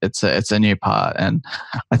part. It's a new part. And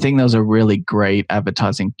I think there was a really great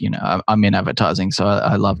advertising, I'm in advertising, so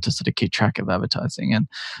I love to sort of keep track of advertising. And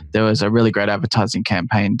there was a really great advertising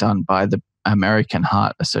campaign done by the American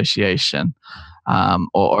Heart Association,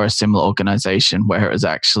 or a similar organization, where it was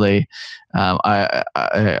actually,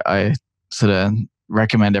 I sort of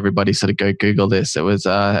recommend everybody sort of go Google this. It was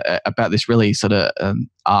about this really sort of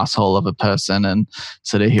asshole of a person, and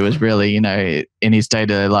sort of he was really, in his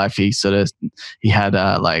day-to-day life, he had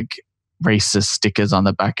like racist stickers on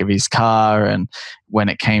the back of his car, and when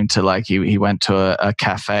it came to like he went to a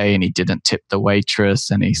cafe and he didn't tip the waitress,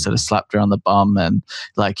 and he sort of slapped her on the bum, and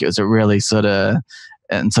like it was a really sort of.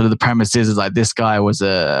 And sort of the premise is like this guy was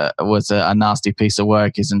a nasty piece of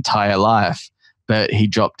work his entire life, but he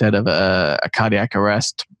dropped dead of a cardiac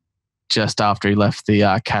arrest just after he left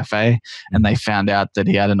the cafe, and they found out that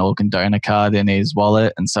he had an organ donor card in his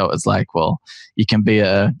wallet. And so it was like, well, you can be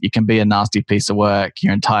a nasty piece of work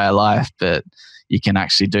your entire life, but you can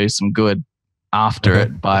actually do some good after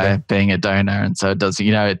it by being a donor. And so it does,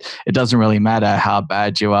 it doesn't really matter how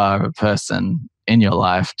bad you are a person in your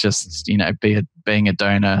life, just being a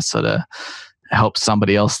donor sort of helps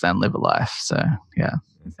somebody else then live a life. So yeah,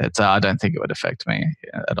 it's I don't think it would affect me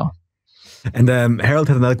at all. And Harold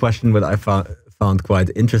had another question that I found quite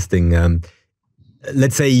interesting.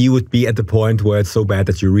 Let's say you would be at the point where it's so bad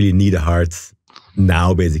that you really need a heart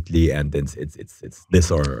now, basically, and it's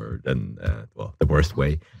this or then the worst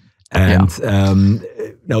way. And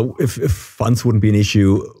now, if funds wouldn't be an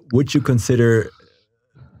issue, would you consider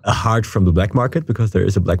a heart from the black market, because there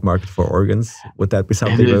is a black market for organs? Would that be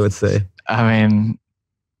something I would say? I mean,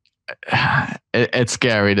 it's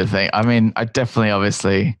scary to think. I mean, I definitely,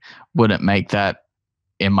 obviously, wouldn't make that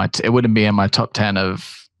it wouldn't be in my top 10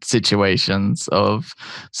 of situations of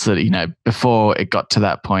sort of, before it got to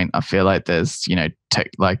that point. I feel like there's,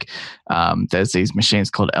 there's these machines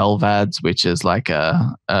called LVADs, which is like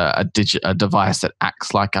a device that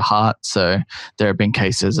acts like a heart. So there have been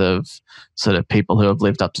cases of sort of people who have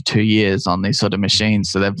lived up to 2 years on these sort of machines.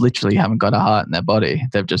 So they've literally haven't got a heart in their body.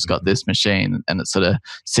 They've just got this machine, and it sort of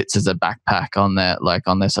sits as a backpack on their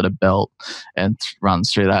sort of belt and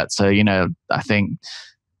runs through that. So, I think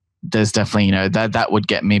there's definitely, that would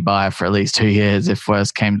get me by for at least 2 years if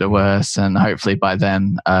worse came to worse. And hopefully by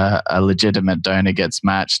then a legitimate donor gets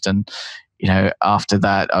matched. And, after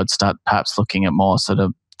that, I'd start perhaps looking at more sort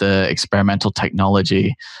of the experimental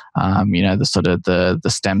technology, the sort of the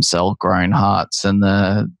stem cell grown hearts and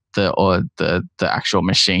the actual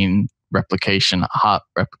machine replication heart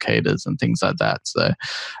replicators and things like that. So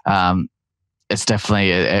it's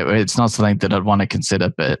definitely, it's not something that I'd want to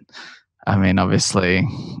consider, but I mean, obviously,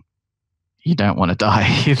 you don't want to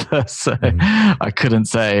die either. So I couldn't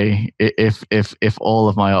say if all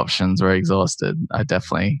of my options were exhausted, I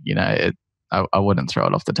definitely, I wouldn't throw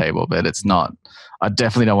it off the table. But it's not. I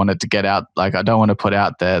definitely don't want it to get out. Like, I don't want to put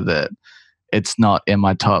out there that it's not in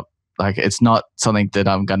my top. Like, it's not something that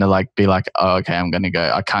I'm going to be like, oh, okay, I'm going to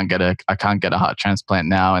go. I can't get a heart transplant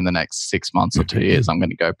now in the next 6 months or 2 years. I'm going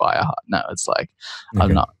to go buy a heart. No, it's like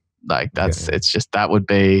I'm not like that's. It's just that would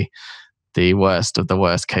be. the worst of the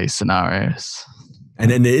worst case scenarios.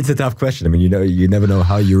 And it's a tough question. I mean, you never know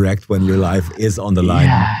how you react when your life is on the line.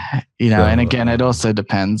 Yeah, and again, it also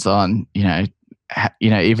depends on,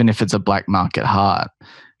 even if it's a black market heart,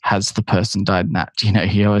 has the person died?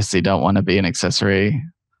 You obviously don't want to be an accessory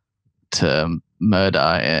to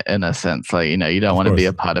murder in a sense. Like, you don't want to be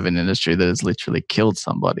a part of an industry that has literally killed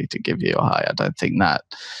somebody to give you a high. I don't think that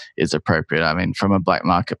is appropriate. I mean, from a black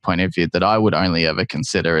market point of view, that I would only ever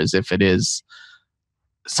consider is if it is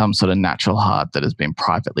some sort of natural heart that has been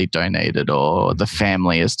privately donated, or the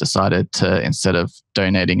family has decided to, instead of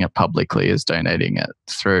donating it publicly, is donating it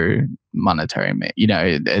through monetary.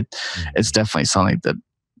 It's definitely something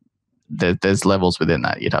that there's levels within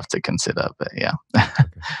that you'd have to consider. But yeah,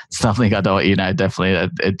 something I don't,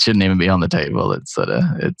 definitely it shouldn't even be on the table. It's sort of,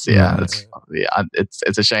 it's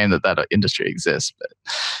a shame that industry exists, but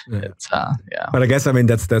it's But I guess, I mean,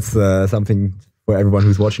 that's something for everyone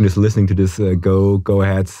who's watching this, listening to this. Go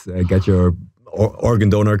ahead, get your organ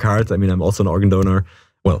donor card. I mean, I'm also an organ donor.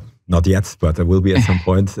 Well, not yet, but I will be at some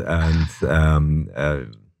point. And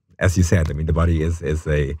as you said, I mean, the body is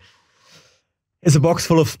a box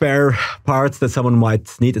full of spare parts that someone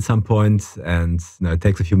might need at some point, and it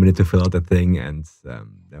takes a few minutes to fill out that thing, and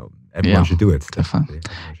everyone should do it. Definitely.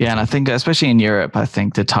 Yeah, and I think especially in Europe, I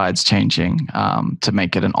think the tide's changing to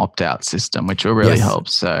make it an opt-out system, which will really help.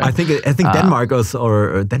 So I think Denmark or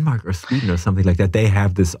Sweden or something like that, they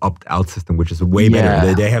have this opt-out system, which is way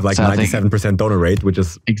better. They have like 97% donor rate, which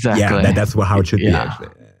is that's how it should be. Actually.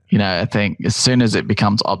 I think as soon as it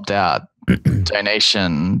becomes opt-out,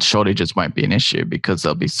 donation shortages won't be an issue, because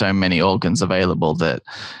there'll be so many organs available that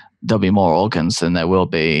there'll be more organs than there will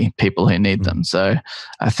be people who need them. So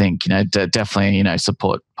I think, definitely,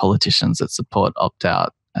 support politicians that support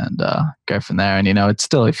opt-out and go from there. And, it's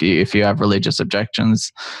still, if you have religious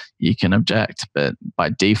objections, you can object, but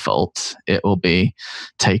by default, it will be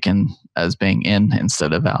taken as being in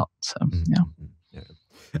instead of out. So,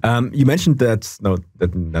 you mentioned that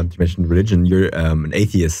you mentioned religion. You're an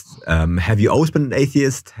atheist. Have you always been an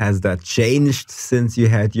atheist? Has that changed since you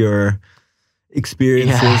had your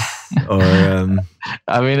experiences? Or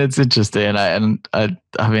I mean, it's interesting,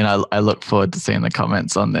 I look forward to seeing the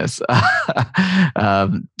comments on this,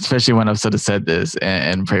 especially when I've sort of said this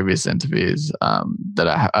in previous interviews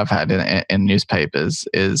that I've had in newspapers.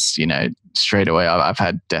 Is straight away I've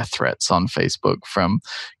had death threats on Facebook from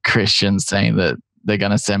Christians saying that they're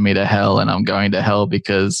going to send me to hell, and I'm going to hell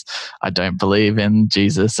because I don't believe in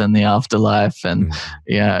Jesus and the afterlife. And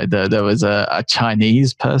there was a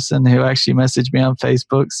Chinese person who actually messaged me on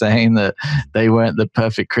Facebook saying that they weren't the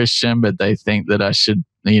perfect Christian, but they think that I should,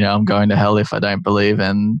 I'm going to hell if I don't believe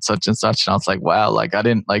in such and such. And I was like, wow, like I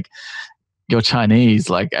didn't, like, you're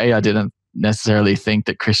Chinese. Like, A, I didn't necessarily think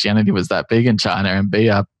that Christianity was that big in China, and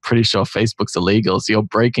B, I'm pretty sure Facebook's illegal. So you're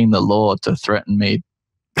breaking the law to threaten me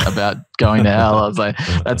about going to hell. I was like,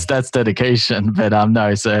 that's dedication. But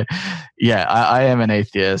no. So yeah, I am an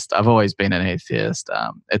atheist. I've always been an atheist.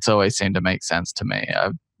 It's always seemed to make sense to me.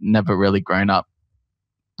 I've never really grown up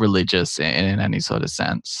religious in any sort of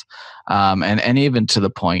sense. And even to the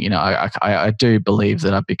point, I do believe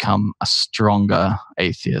that I've become a stronger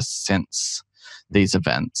atheist since these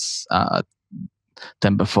events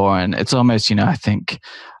than before. And it's almost, I think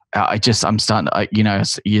I'm starting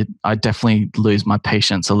to, I definitely lose my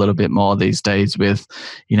patience a little bit more these days with,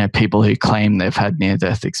 people who claim they've had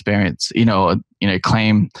near-death experience,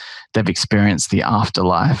 claim they've experienced the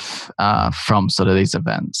afterlife from sort of these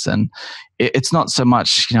events. And it's not so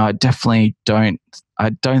much, I definitely I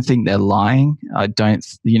don't think they're lying. I don't,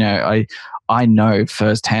 I know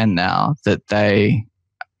firsthand now that they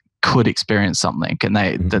could experience something, and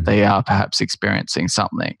that they are perhaps experiencing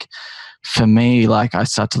something. For me, like, I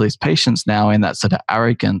start to lose patience now in that sort of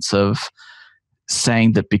arrogance of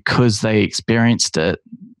saying that because they experienced it,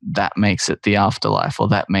 that makes it the afterlife, or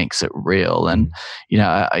that makes it real. And,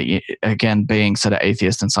 again, being sort of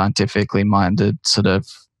atheist and scientifically minded sort of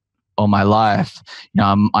all my life,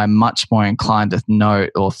 I'm much more inclined to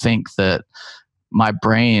note or think that my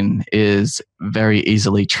brain is very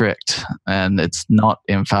easily tricked and it's not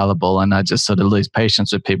infallible. And I just sort of lose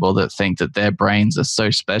patience with people that think that their brains are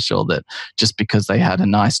so special that just because they had a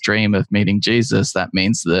nice dream of meeting Jesus, that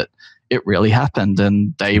means that it really happened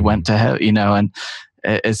and they went to hell, and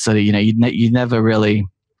it's sort of, you never really,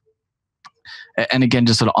 and again,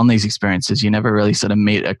 just sort of on these experiences, you never really sort of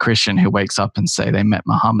meet a Christian who wakes up and say they met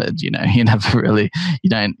Muhammad. You never really, you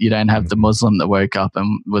don't have the Muslim that woke up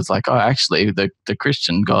and was like, oh, actually, the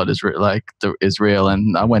Christian God is is real,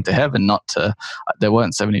 and I went to heaven, not to. There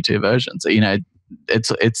weren't 72 versions.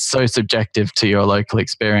 It's so subjective to your local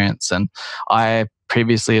experience, and I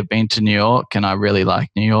previously have been to New York, and I really like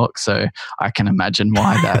New York, so I can imagine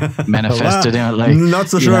why that manifested in it. Like, not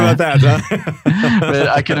so sure about that, huh? But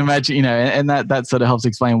I can imagine, and that sort of helps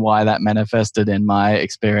explain why that manifested in my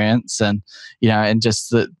experience, and and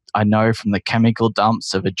just that I know from the chemical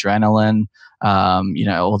dumps of adrenaline,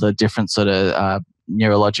 all the different sort of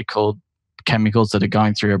neurological chemicals that are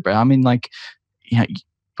going through your brain. I mean, like,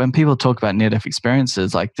 when people talk about near-death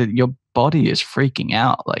experiences, like your body is freaking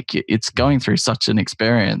out. Like, it's going through such an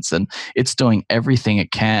experience, and it's doing everything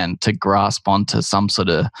it can to grasp onto some sort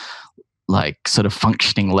of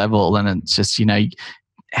functioning level. And it's just,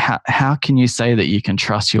 how can you say that you can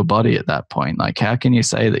trust your body at that point? Like, how can you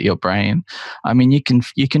say that your brain, I mean, you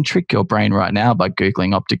can trick your brain right now by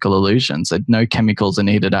Googling optical illusions. That no chemicals are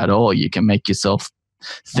needed at all. You can make yourself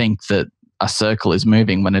think that a circle is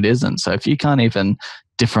moving when it isn't. So if you can't even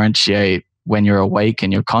differentiate when you're awake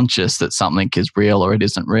and you're conscious that something is real or it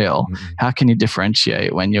isn't real, how can you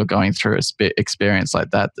differentiate when you're going through a experience like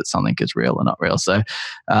that something is real or not real? So,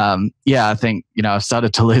 I think, I've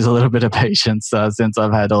started to lose a little bit of patience since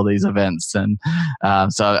I've had all these events. And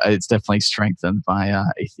so it's definitely strengthened my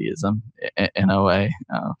atheism in a way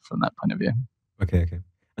from that point of view. Okay.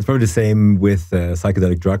 It's probably the same with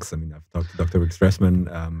psychedelic drugs. I mean, I've talked to Dr. Rick Stressman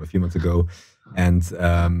a few months ago, and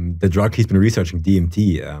the drug he's been researching,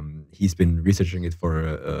 DMT, he's been researching it for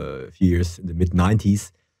a few years in the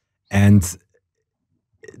mid-90s. And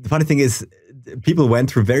the funny thing is, people went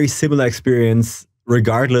through very similar experience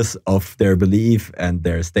regardless of their belief and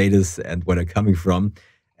their status and where they're coming from.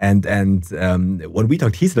 And when we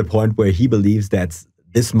talked, he's at a point where he believes that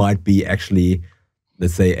this might be actually,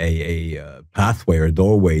 let's say, a pathway or a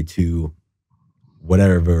doorway to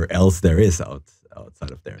whatever else there is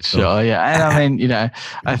outside of there. Sure, yeah. And I mean,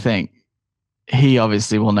 I think he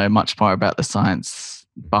obviously will know much more about the science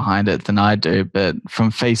behind it than I do. But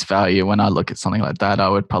from face value, when I look at something like that, I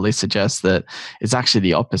would probably suggest that it's actually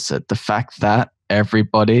the opposite. The fact that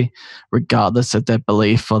everybody, regardless of their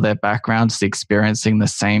belief or their background, is experiencing the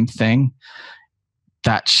same thing,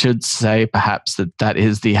 that should say perhaps that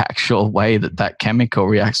is the actual way that chemical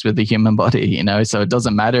reacts with the human body, So it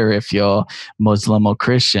doesn't matter if you're Muslim or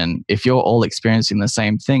Christian. If you're all experiencing the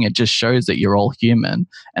same thing, it just shows that you're all human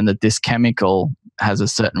and that this chemical has a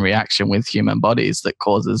certain reaction with human bodies that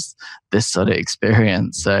causes this sort of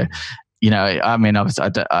experience. So, I mean, obviously,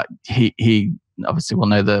 he obviously will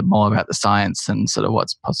know more about the science and sort of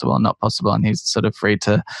what's possible and not possible, and he's sort of free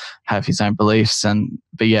to have his own beliefs.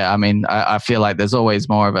 But yeah, I mean, I feel like there's always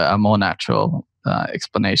more of a more natural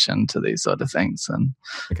explanation to these sort of things than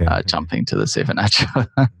jumping to the supernatural.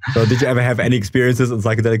 So did you ever have any experiences on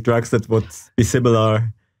psychedelic drugs that would be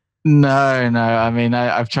similar? No. I mean,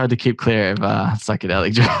 I've tried to keep clear of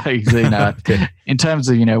psychedelic drugs. In terms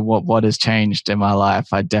of what has changed in my life,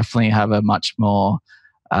 I definitely have a much more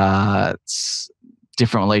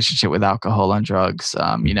different relationship with alcohol and drugs.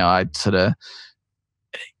 I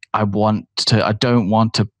don't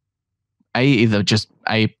want to either just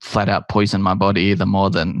flat out poison my body either more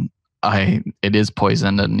than it is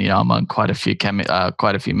poisoned, and I'm on quite a few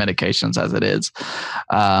medications as it is.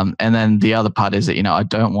 And then the other part is that I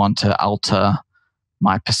don't want to alter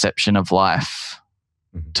my perception of life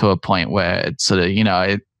to a point where it's sort of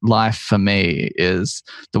life for me is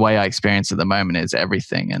the way I experience at the moment is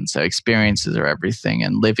everything, and so experiences are everything,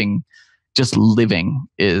 and living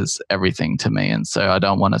is everything to me, and so I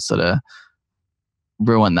don't want to sort of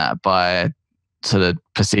ruin that by sort of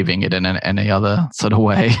perceiving it in any other sort of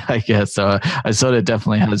way, I guess. So I sort of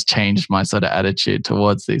definitely has changed my sort of attitude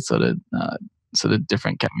towards these sort of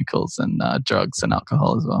different chemicals and drugs and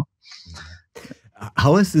alcohol as well.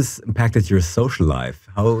 How has this impacted your social life?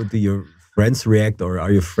 How do your friends react, or are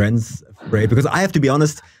your friends afraid? Because I have to be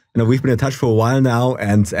honest, we've been in touch for a while now,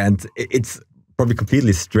 and it's probably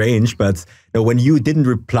completely strange, but when you didn't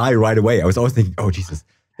reply right away, I was always thinking, oh Jesus,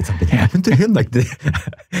 did something happen to him? Like, did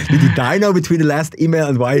he die now between the last email,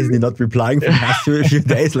 and why isn't he not replying for the past few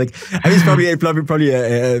days? Like, I mean, it's probably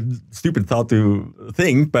a stupid thought to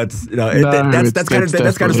think, but that's kind of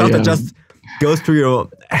stuff that just goes through your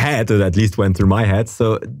head, or at least went through my head.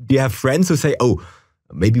 So, do you have friends who say, "Oh,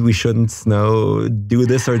 maybe we shouldn't do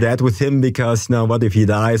this or that with him because what if he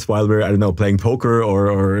dies while we're playing poker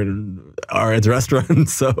or are at a restaurant?"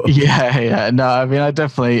 So no, I mean, I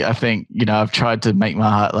think I've tried to make my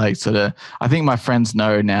heart I think my friends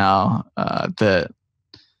know now that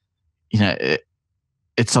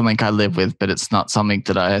it's something I live with, but it's not something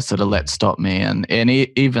that I sort of let stop me. And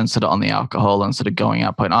even sort of on the alcohol and sort of going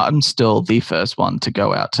out point, I'm still the first one to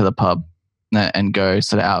go out to the pub and go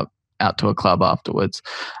sort of out to a club afterwards.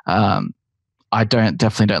 I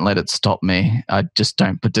definitely don't let it stop me. I just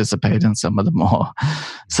don't participate in some of the more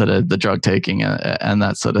sort of the drug taking and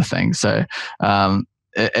that sort of thing. So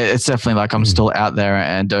it's definitely like I'm still out there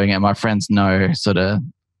and doing it. My friends know sort of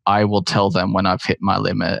I will tell them when I've hit my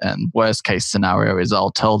limit, and worst case scenario is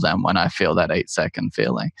I'll tell them when I feel that 8-second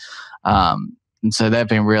feeling. And so they've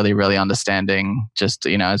been really, really understanding, just,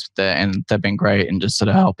 and they've been great in just sort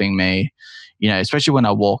of helping me, especially when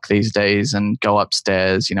I walk these days and go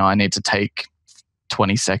upstairs, I need to take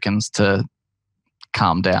 20 seconds to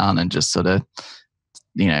calm down and just sort of,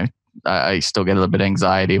 I still get a little bit of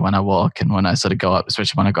anxiety when I walk, and when I sort of go up,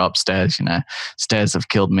 especially when I go upstairs, stairs have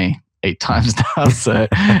killed me 8 times now. So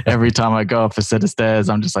every time I go up a set of stairs,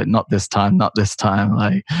 I'm just like, not this time.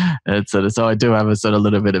 Like, it's sort of, so I do have a sort of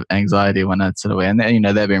little bit of anxiety when it's sort of, and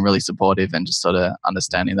they've been really supportive and just sort of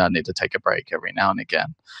understanding that I need to take a break every now and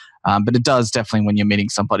again. But it does definitely, when you're meeting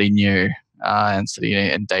somebody new and sort of,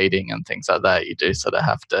 and dating and things like that, you do sort of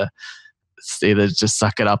have to either just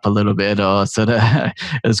suck it up a little bit, or sort of,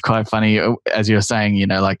 it's quite funny, as you were saying,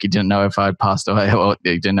 like you didn't know if I'd passed away, or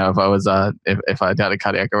you didn't know if I was, if I'd had a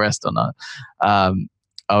cardiac arrest or not.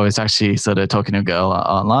 I was actually sort of talking to a girl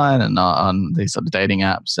online and on these sort of dating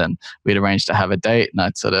apps, and we'd arranged to have a date, and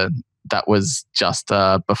I'd sort of, that was just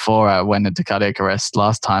before I went into cardiac arrest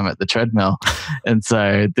last time at the treadmill. And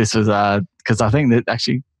so this was, because I think that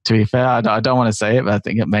actually, to be fair, I don't want to say it, but I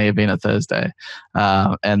think it may have been a Thursday.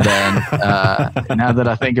 And then now that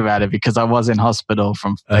I think about it, because I was in hospital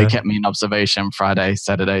they kept me in observation Friday,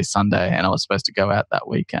 Saturday, Sunday, and I was supposed to go out that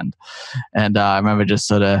weekend. And I remember just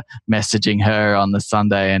sort of messaging her on the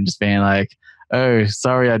Sunday and just being like, oh,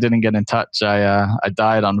 sorry, I didn't get in touch. I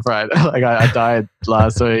died on Friday. Like I died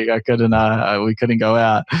last week. I couldn't. We couldn't go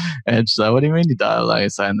out. And she's like, "What do you mean you died?" Like,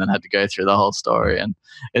 so, and then had to go through the whole story. And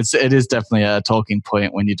it is definitely a talking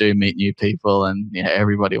point when you do meet new people, and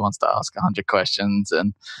everybody wants to ask 100 questions.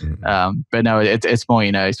 And but no, it's more,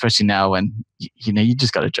 especially now when you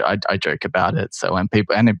just got to. I joke about it. So when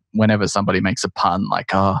people, and whenever somebody makes a pun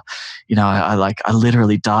like, "Oh, I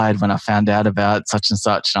literally died when I found out about such and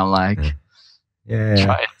such," and I'm like.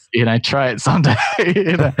 Yeah. Try it someday.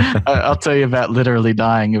 I'll tell you about literally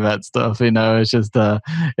dying about stuff. It's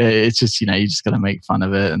just you just got to make fun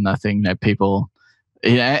of it. And I think people,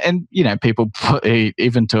 people put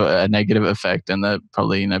even to a negative effect, and that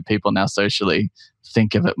probably people now socially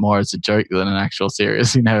think of it more as a joke than an actual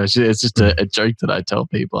serious. It's just a joke that I tell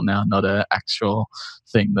people now, not an actual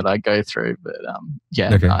thing that I go through. But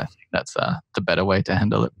okay. I think that's the better way to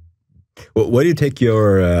handle it. Well, where do you take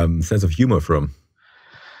your sense of humor from?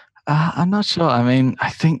 I'm not sure. I mean,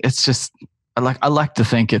 I think it's just I like to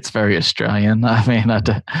think it's very Australian. I mean,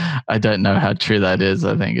 I don't know how true that is.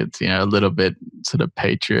 I think it's a little bit sort of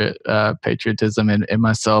patriotism in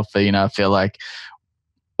myself. But, I feel like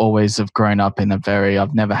always have grown up in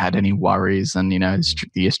I've never had any worries, and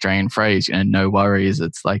the Australian phrase, no worries.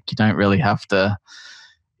 It's like you don't really have to.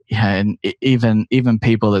 Yeah, and even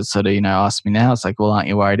people that sort of ask me now, it's like, well, aren't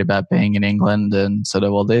you worried about being in England and sort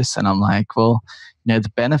of all this? And I'm like, well,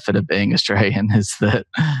 the benefit of being Australian is that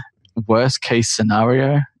worst case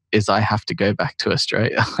scenario is I have to go back to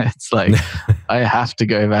Australia. It's like I have to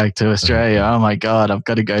go back to Australia. Oh my God, I've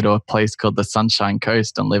got to go to a place called the Sunshine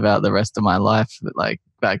Coast and live out the rest of my life like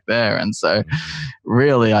back there. And so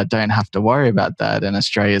really I don't have to worry about that. And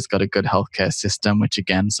Australia's got a good healthcare system, which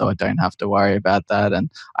again, so I don't have to worry about that.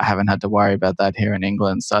 And I haven't had to worry about that here in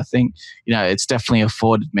England. So I think, it's definitely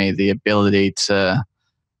afforded me the ability to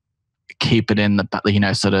keep it in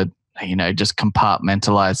the, sort of, just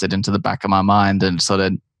compartmentalize it into the back of my mind and sort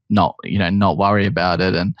of not worry about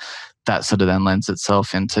it. And that sort of then lends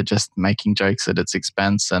itself into just making jokes at its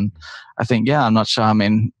expense. And I think, I'm not sure. I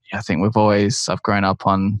mean, I think I've grown up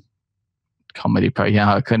on comedy.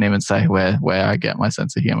 I couldn't even say where I get my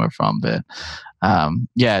sense of humor from, but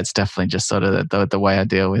it's definitely just sort of the way I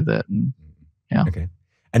deal with it. And Okay.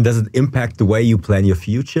 And does it impact the way you plan your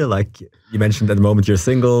future? Like you mentioned at the moment you're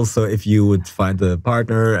single, so if you would find a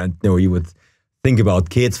partner and you would think about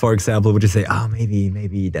kids, for example, would you say,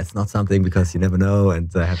 maybe that's not something because you never know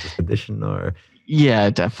and have this condition? Or yeah,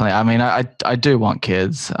 definitely. I mean, I do want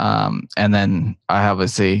kids, and then I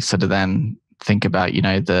obviously sort of then think about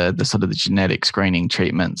the sort of the genetic screening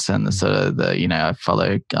treatments and the sort of I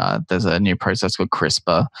follow. There's a new process called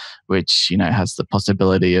CRISPR, which has the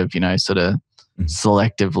possibility of sort of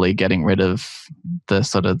selectively getting rid of the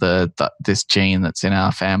sort of this gene that's in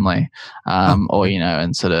our family, or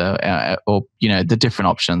and sort of or the different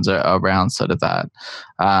options are around sort of that,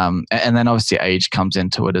 and then obviously age comes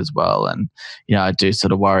into it as well, and I do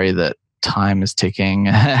sort of worry that time is ticking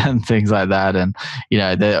and things like that, and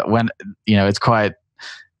when it's quite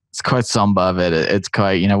it's quite somber, but it's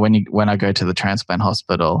quite, when I go to the transplant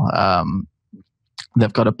hospital,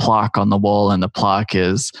 they've got a plaque on the wall, and the plaque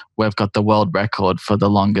is, we've got the world record for the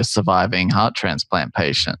longest surviving heart transplant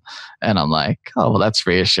patient. And I'm like, oh, well, that's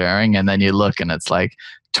reassuring. And then you look and it's like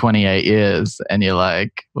 28 years, and you're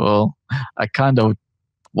like, well, I kind of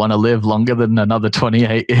want to live longer than another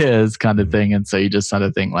 28 years kind of thing. And so you just sort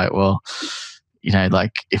of think like, well,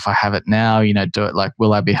 like if I have it now, do it, like,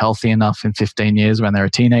 will I be healthy enough in 15 years when they're a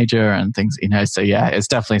teenager and things, so yeah, it's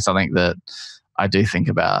definitely something that I do think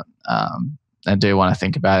about, and do want to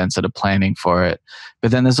think about and sort of planning for it.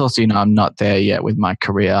 But then there's also, I'm not there yet with my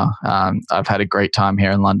career. I've had a great time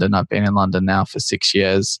here in London. I've been in London now for 6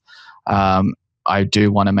 years. I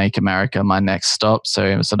do want to make America my next stop.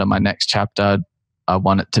 So sort of my next chapter, I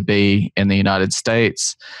want it to be in the United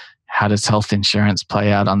States. How does health insurance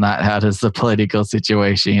play out on that? How does the political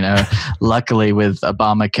situation, luckily with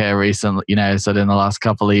Obamacare recently, so in the last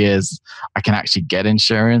couple of years, I can actually get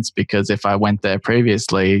insurance, because if I went there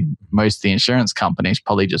previously, most of the insurance companies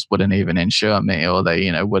probably just wouldn't even insure me, or they,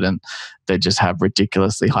 they just have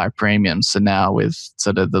ridiculously high premiums. So now with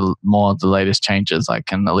sort of the latest changes, I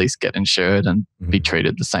can at least get insured and be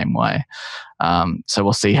treated the same way. So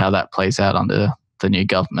we'll see how that plays out under the new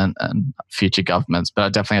government and future governments, but I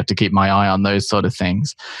definitely have to keep my eye on those sort of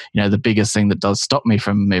things. The biggest thing that does stop me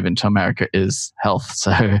from moving to America is health.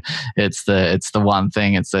 So it's the one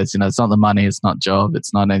thing. It's not the money, it's not job,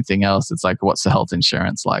 it's not anything else. It's like, what's the health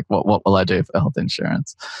insurance like? What will I do for health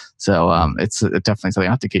insurance? So it's definitely something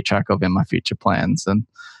I have to keep track of in my future plans. And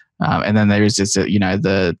then there is this, there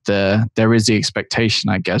is the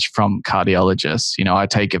expectation, I guess, from cardiologists. I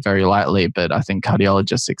take it very lightly, but I think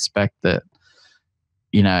cardiologists expect that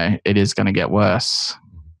it is going to get worse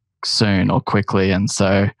soon or quickly. And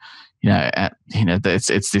so,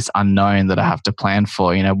 it's this unknown that I have to plan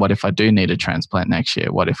for. What if I do need a transplant next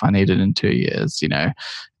year? What if I need it in 2 years?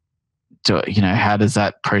 How does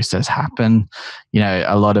that process happen?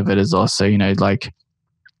 A lot of it is also, like,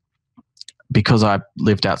 because I've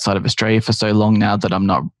lived outside of Australia for so long now that I'm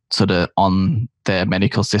not sort of on their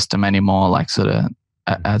medical system anymore, like sort of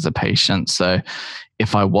as a patient. So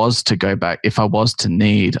if I was to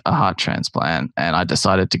need a heart transplant and I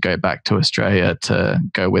decided to go back to Australia to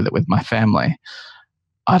go with it with my family,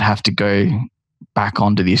 I'd have to go back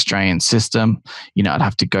onto the Australian system. I'd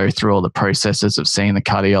have to go through all the processes of seeing the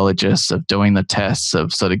cardiologists, of doing the tests,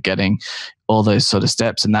 of sort of getting all those sort of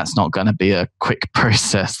steps. And that's not going to be a quick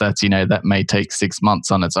process. That's, that may take 6 months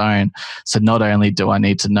on its own. So not only do I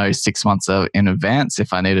need to know 6 months in advance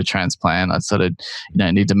if I need a transplant, I sort of,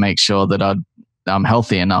 need to make sure that I'm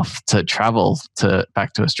healthy enough to travel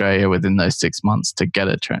back to Australia within those 6 months to get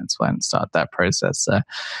a transplant and start that process. So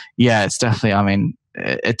yeah, it's definitely,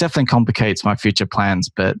 it definitely complicates my future plans,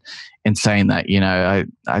 but in saying that,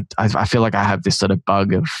 I feel like I have this sort of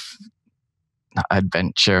bug of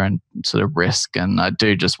adventure and sort of risk. And I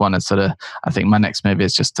do just want to I think my next move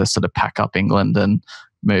is just to sort of pack up England and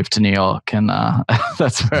move to New York, and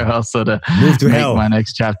that's where I'll sort of make my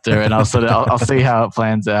next chapter, and I'll see how it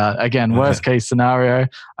plans out. Again, worst case scenario,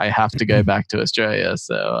 I have to go back to Australia.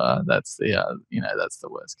 So that's that's the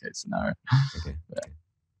worst case scenario. Okay. Yeah.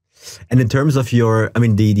 And in terms of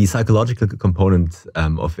the psychological component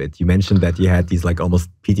of it, you mentioned that you had these like almost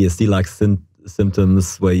PTSD-like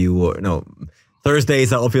symptoms where you were,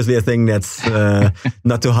 Thursdays are obviously a thing that's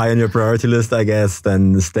not too high on your priority list, I guess,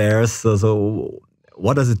 than stairs. So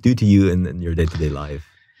what does it do to you in your day-to-day life?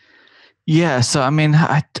 Yeah, so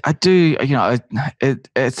I do,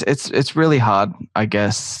 it's really hard, I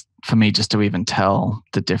guess, for me just to even tell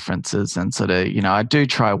the differences, and sort of, I do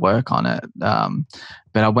try work on it.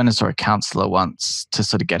 But I went and saw a counselor once to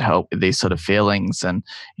sort of get help with these sort of feelings. And,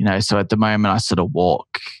 so at the moment I sort of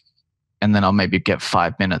walk, and then I'll maybe get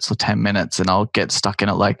 5 minutes or 10 minutes and I'll get stuck in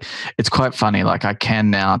it. Like, it's quite funny. Like, I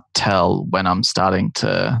can now tell when I'm starting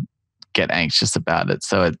to get anxious about it.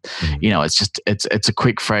 So it's just, it's a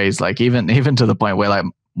quick phrase. Like even to the point where like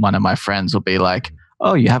one of my friends will be like,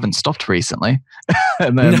 "Oh, you haven't stopped recently."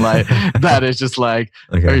 And then like, that is just like,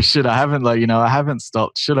 okay. Oh shit, I haven't I haven't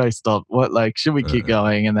stopped. Should I stop? What, like, should we keep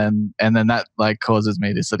going? And then that like causes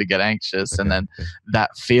me to sort of get anxious. Okay. And then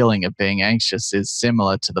that feeling of being anxious is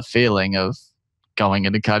similar to the feeling of going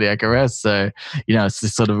into cardiac arrest. So, it's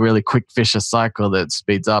this sort of really quick vicious cycle that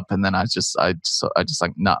speeds up. And then I just like,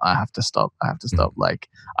 no, I have to stop. Mm-hmm. Like,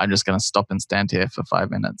 I'm just going to stop and stand here for 5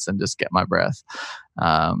 minutes and just get my breath.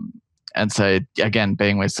 And so again,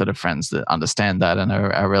 being with sort of friends that understand that and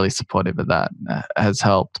are really supportive of that has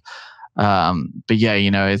helped. But yeah,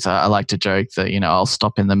 I like to joke that, I'll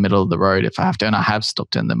stop in the middle of the road if I have to. And I have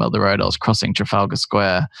stopped in the middle of the road. I was crossing Trafalgar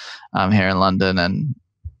Square here in London, and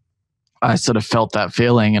I sort of felt that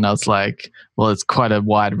feeling, and I was like, well, it's quite a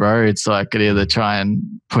wide road, so I could either try and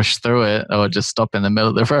push through it or just stop in the middle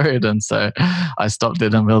of the road. And so I stopped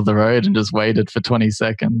in the middle of the road and just waited for 20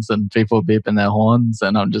 seconds, and people beeping their horns.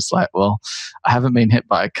 And I'm just like, well, I haven't been hit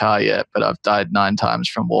by a car yet, but I've died 9 times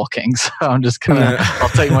from walking. So I'm just gonna, I'll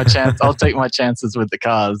take my chance. I'll take my chances with the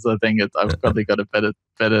cars. I think I've probably got a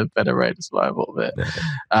better rate of survival. But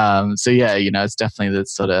so yeah, it's definitely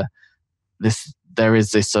this sort of there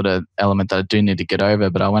is this sort of element that I do need to get over.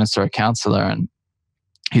 But I went and saw a counselor, and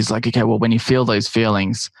he's like, okay, well, when you feel those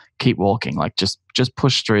feelings, keep walking. Like just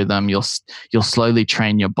push through them. You'll slowly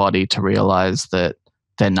train your body to realize that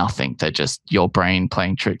they're nothing. They're just your brain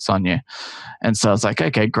playing tricks on you. And so I was like,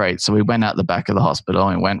 okay, great. So we went out the back of the hospital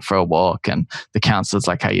and went for a walk, and the counselor's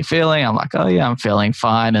like, how you feeling? I'm like, oh yeah, I'm feeling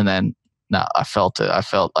fine. And then no, I felt it. I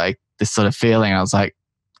felt like this sort of feeling. I was like,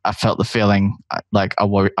 I felt the feeling like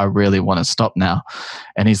I really want to stop now.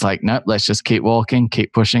 And he's like, nope, let's just keep walking,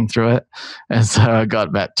 keep pushing through it. And so I got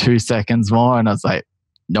about 2 seconds more, and I was like,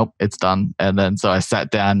 nope, it's done. And then so I sat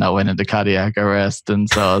down and I went into cardiac arrest. And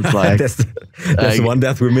so I was like, that's one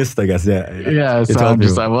death we missed, I guess. Yeah. Yeah. So I'm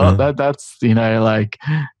just like, well, that's, like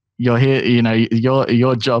you're here,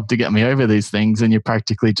 your job to get me over these things. And you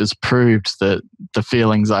practically just proved that the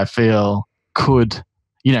feelings I feel could,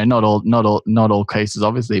 not all cases,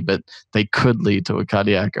 obviously, but they could lead to a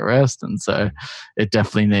cardiac arrest. And so it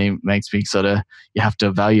definitely makes me sort of, you have to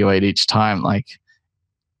evaluate each time, like,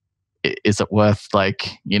 is it worth,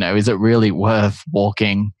 is it really worth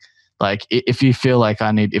walking? Like, if I feel like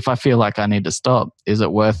I need to stop, is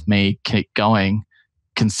it worth me keep going,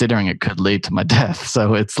 considering it could lead to my death?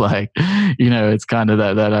 So it's like, it's kind of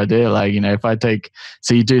that idea. Like, if I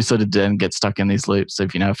so you do sort of then get stuck in these loops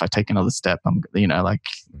of, if I take another step, I'm, like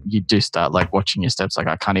you do start like watching your steps. Like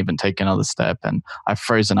I can't even take another step. And I've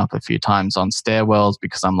frozen up a few times on stairwells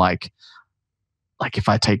because I'm like if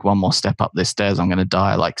I take one more step up these stairs, I'm going to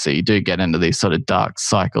die. Like, so you do get into these sort of dark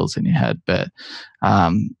cycles in your head. But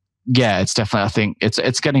yeah, it's definitely, I think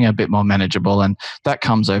it's getting a bit more manageable, and that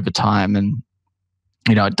comes over time. And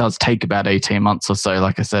it does take about 18 months or so,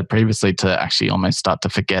 like I said previously, to actually almost start to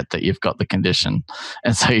forget that you've got the condition.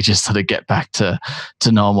 And so you just sort of get back to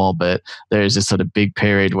normal. But there is this sort of big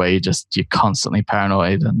period where you're constantly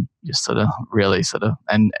paranoid, and you're sort of really sort of,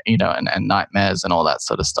 and nightmares and all that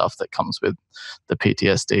sort of stuff that comes with the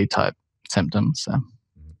PTSD type symptoms. So.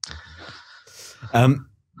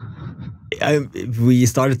 We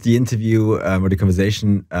started the interview or the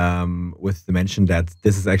conversation with the mention that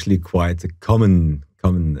this is actually quite a common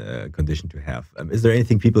condition to have. Is there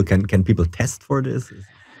anything can people test for this?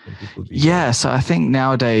 Yeah, so I think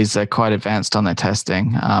nowadays they're quite advanced on their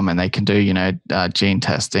testing, and they can do gene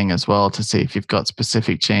testing as well to see if you've got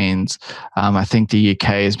specific genes. I think the UK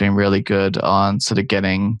has been really good on sort of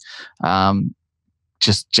getting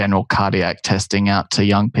just general cardiac testing out to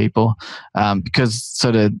young people, because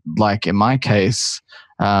sort of like in my case,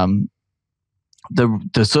 the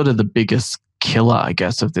sort of the biggest killer, I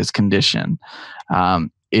guess, of this condition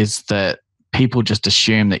is that people just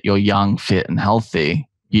assume that you're young, fit, and healthy.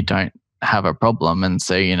 You don't have a problem, and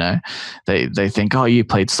so they think, oh, you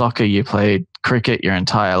played soccer, you played cricket your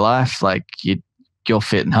entire life, like you're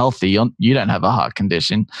fit and healthy. You don't have a heart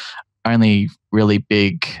condition. Only really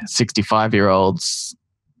big 65-year-olds,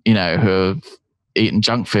 who have eaten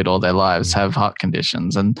junk food all their lives have heart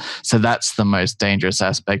conditions. And so that's the most dangerous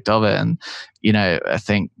aspect of it. And, I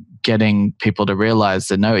think getting people to realize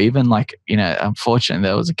that, no, even like, unfortunately,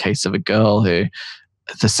 there was a case of a girl who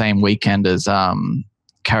the same weekend as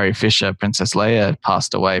Carrie Fisher, Princess Leia,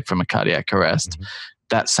 passed away from a cardiac arrest. Mm-hmm.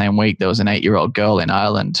 That same week, there was an 8-year-old girl in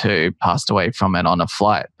Ireland who passed away from it on a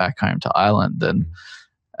flight back home to Ireland. And,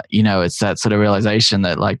 it's that sort of realization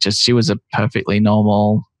that like just she was a perfectly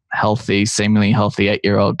normal, healthy, seemingly healthy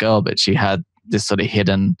 8-year-old girl, but she had this sort of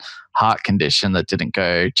hidden heart condition that didn't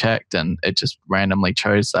go checked, and it just randomly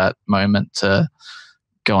chose that moment to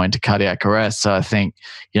go into cardiac arrest. So I think,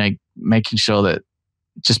 making sure that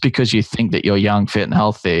just because you think that you're young, fit, and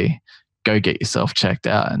healthy, go get yourself checked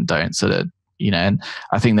out, and don't sort of, and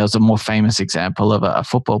I think there was a more famous example of a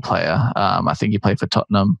football player. I think he played for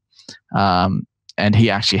Tottenham, and he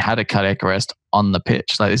actually had a cardiac arrest on the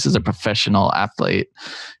pitch. Like, this is a professional athlete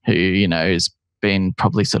who, has been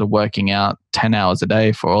probably sort of working out 10 hours a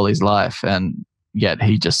day for all his life, and yet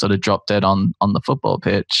he just sort of dropped dead on the football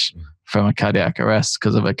pitch from a cardiac arrest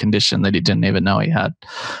because of a condition that he didn't even know he had.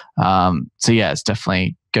 So yeah, it's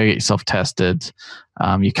definitely go get yourself tested.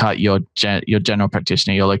 Your general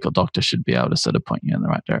practitioner, your local doctor should be able to sort of point you in the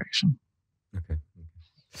right direction. Okay.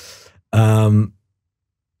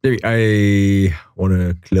 I want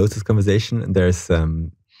to close this conversation, and there's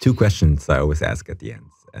two questions I always ask at the end.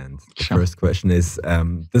 And the Sure. first question is,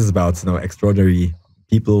 this is about extraordinary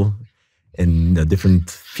people in different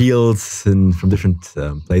fields and from different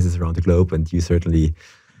places around the globe. And you certainly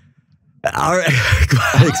are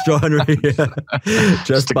quite extraordinary.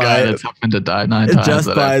 Just a guy that's happened to die 9 times. Just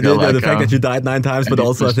by the fact that you died 9 times, but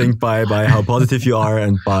also I think by how positive you are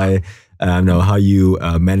and by how you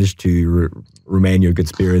manage to remain your good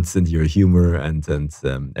spirits and your humor and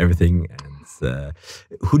everything. And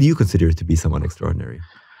who do you consider to be someone extraordinary?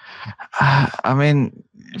 I mean,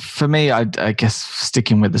 for me, I guess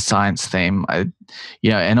sticking with the science theme,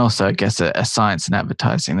 and also I guess a science and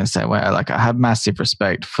advertising the same way. I have massive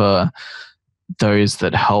respect for those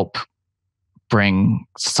that help bring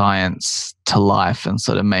science to life and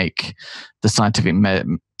sort of make the scientific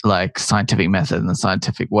method and the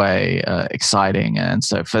scientific way exciting. And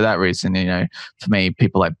so for that reason, for me,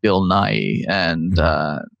 people like Bill Nye and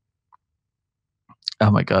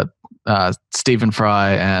Stephen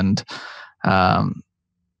Fry and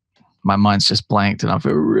my mind's just blanked and I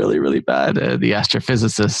feel really, really bad. The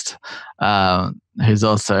astrophysicist, who's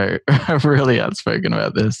also really outspoken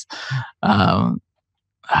about this. Oh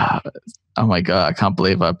my God, I can't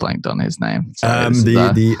believe I blanked on his name. That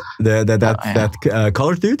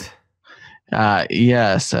college dude?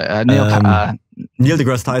 Neil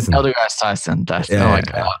deGrasse Tyson. Neil deGrasse Tyson. Oh my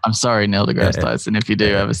God. I'm sorry, Neil deGrasse Tyson. If you do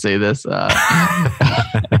ever see this,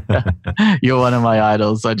 you're one of my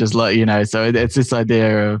idols. I just let you know. So it's this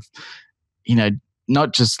idea of,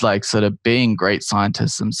 not just like sort of being great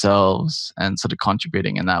scientists themselves and sort of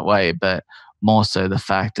contributing in that way, but more so the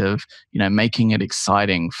fact of, making it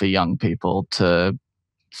exciting for young people to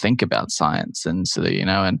think about science and sort of,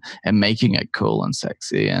 and making it cool and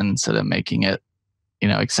sexy and sort of making it,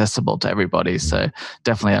 accessible to everybody. So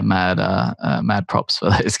definitely a mad props for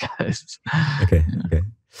those guys. Okay.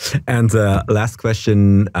 And last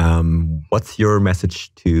question, what's your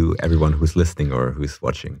message to everyone who's listening or who's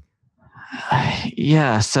watching?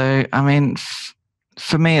 So, I mean,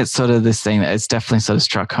 for me, it's sort of this thing that it's definitely sort of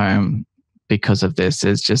struck home because of this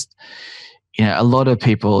is just, a lot of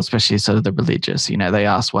people, especially sort of the religious, they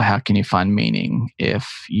ask, well, how can you find meaning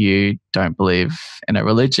if you don't believe in a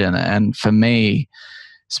religion? And for me,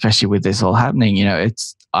 especially with this all happening,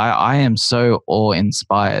 I am so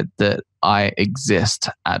awe-inspired that I exist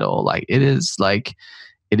at all.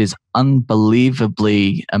 It is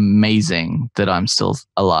unbelievably amazing that I'm still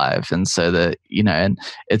alive. And so that, and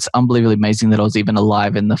it's unbelievably amazing that I was even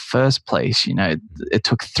alive in the first place. It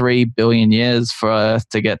took 3 billion years for Earth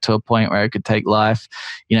to get to a point where it could take life.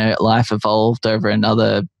 Life evolved over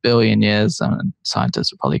another billion years.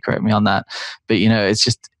 Scientists will probably correct me on that. But, it's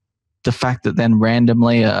just the fact that then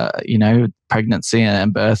randomly, pregnancy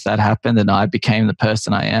and birth, that happened and I became the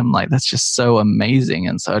person I am, that's just so amazing.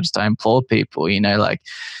 And so I implore people,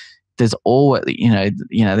 there's always,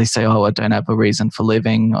 they say, oh, I don't have a reason for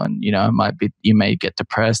living, or, you may get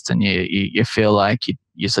depressed and you feel like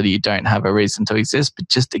you don't have a reason to exist, but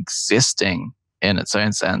just existing in its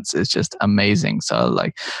own sense is just amazing. So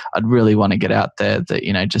I'd really want to get out there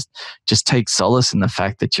that, just take solace in the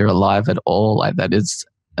fact that you're alive at all. That is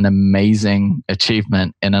an amazing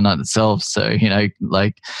achievement in and of itself. So,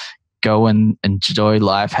 go and enjoy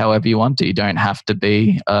life however you want to. You don't have to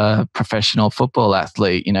be a professional football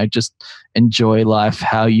athlete, just enjoy life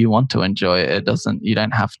how you want to enjoy it. You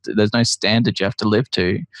don't have to, there's no standard you have to live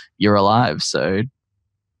to. You're alive. So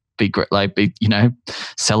be great,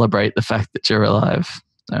 celebrate the fact that you're alive.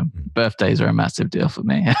 So birthdays are a massive deal for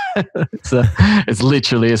me. It's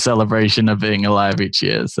literally a celebration of being alive each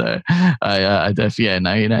year. So I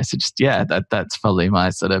definitely, so that's probably my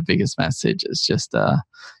sort of biggest message. Is just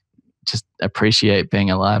appreciate being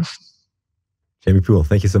alive. Jamie Poole,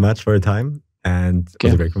 thank you so much for your time, and it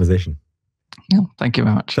was a great conversation. Yeah, thank you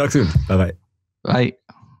very much. Talk soon. Bye-bye. Bye.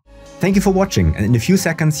 Thank you for watching, and in a few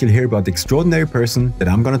seconds you'll hear about the extraordinary person that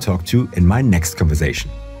I'm going to talk to in my next conversation.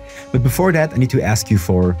 But before that, I need to ask you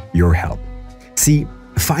for your help. See,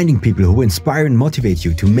 finding people who inspire and motivate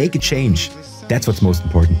you to make a change, that's what's most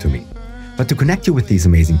important to me. But to connect you with these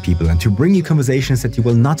amazing people and to bring you conversations that you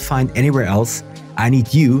will not find anywhere else, I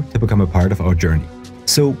need you to become a part of our journey.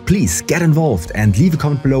 So please get involved and leave a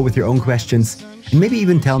comment below with your own questions, and maybe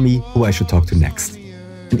even tell me who I should talk to next.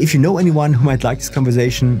 And if you know anyone who might like this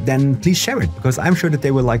conversation, then please share it, because I'm sure that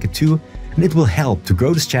they will like it too, and it will help to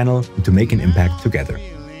grow this channel and to make an impact together.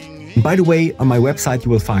 And by the way, on my website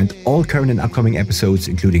you will find all current and upcoming episodes,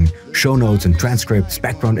 including show notes and transcripts,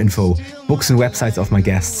 background info, books and websites of my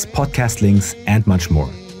guests, podcast links, and much more.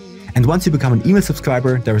 And once you become an email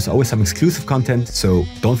subscriber, there is always some exclusive content, so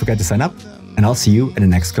don't forget to sign up, and I'll see you in the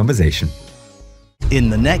next conversation. In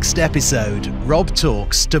the next episode, Rob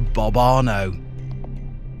talks to Bob Arno.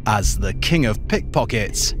 As the king of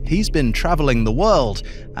pickpockets, he's been traveling the world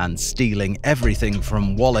and stealing everything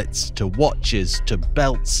from wallets to watches to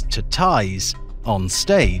belts to ties on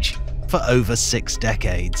stage for over 6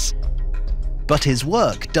 decades. But his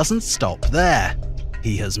work doesn't stop there.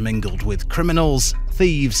 He has mingled with criminals,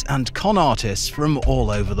 thieves, and con artists from all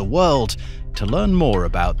over the world to learn more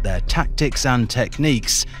about their tactics and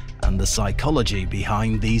techniques and the psychology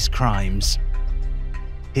behind these crimes.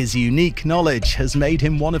 His unique knowledge has made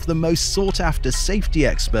him one of the most sought-after safety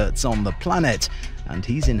experts on the planet, and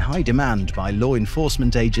he's in high demand by law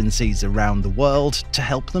enforcement agencies around the world to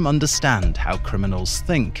help them understand how criminals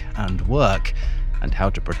think and work, and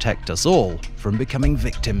how to protect us all from becoming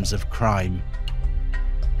victims of crime.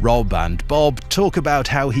 Rob and Bob talk about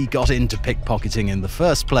how he got into pickpocketing in the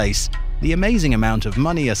first place, the amazing amount of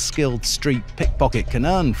money a skilled street pickpocket can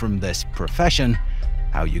earn from this profession,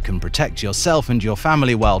 how you can protect yourself and your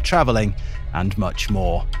family while traveling, and much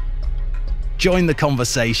more. Join the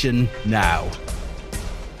conversation now.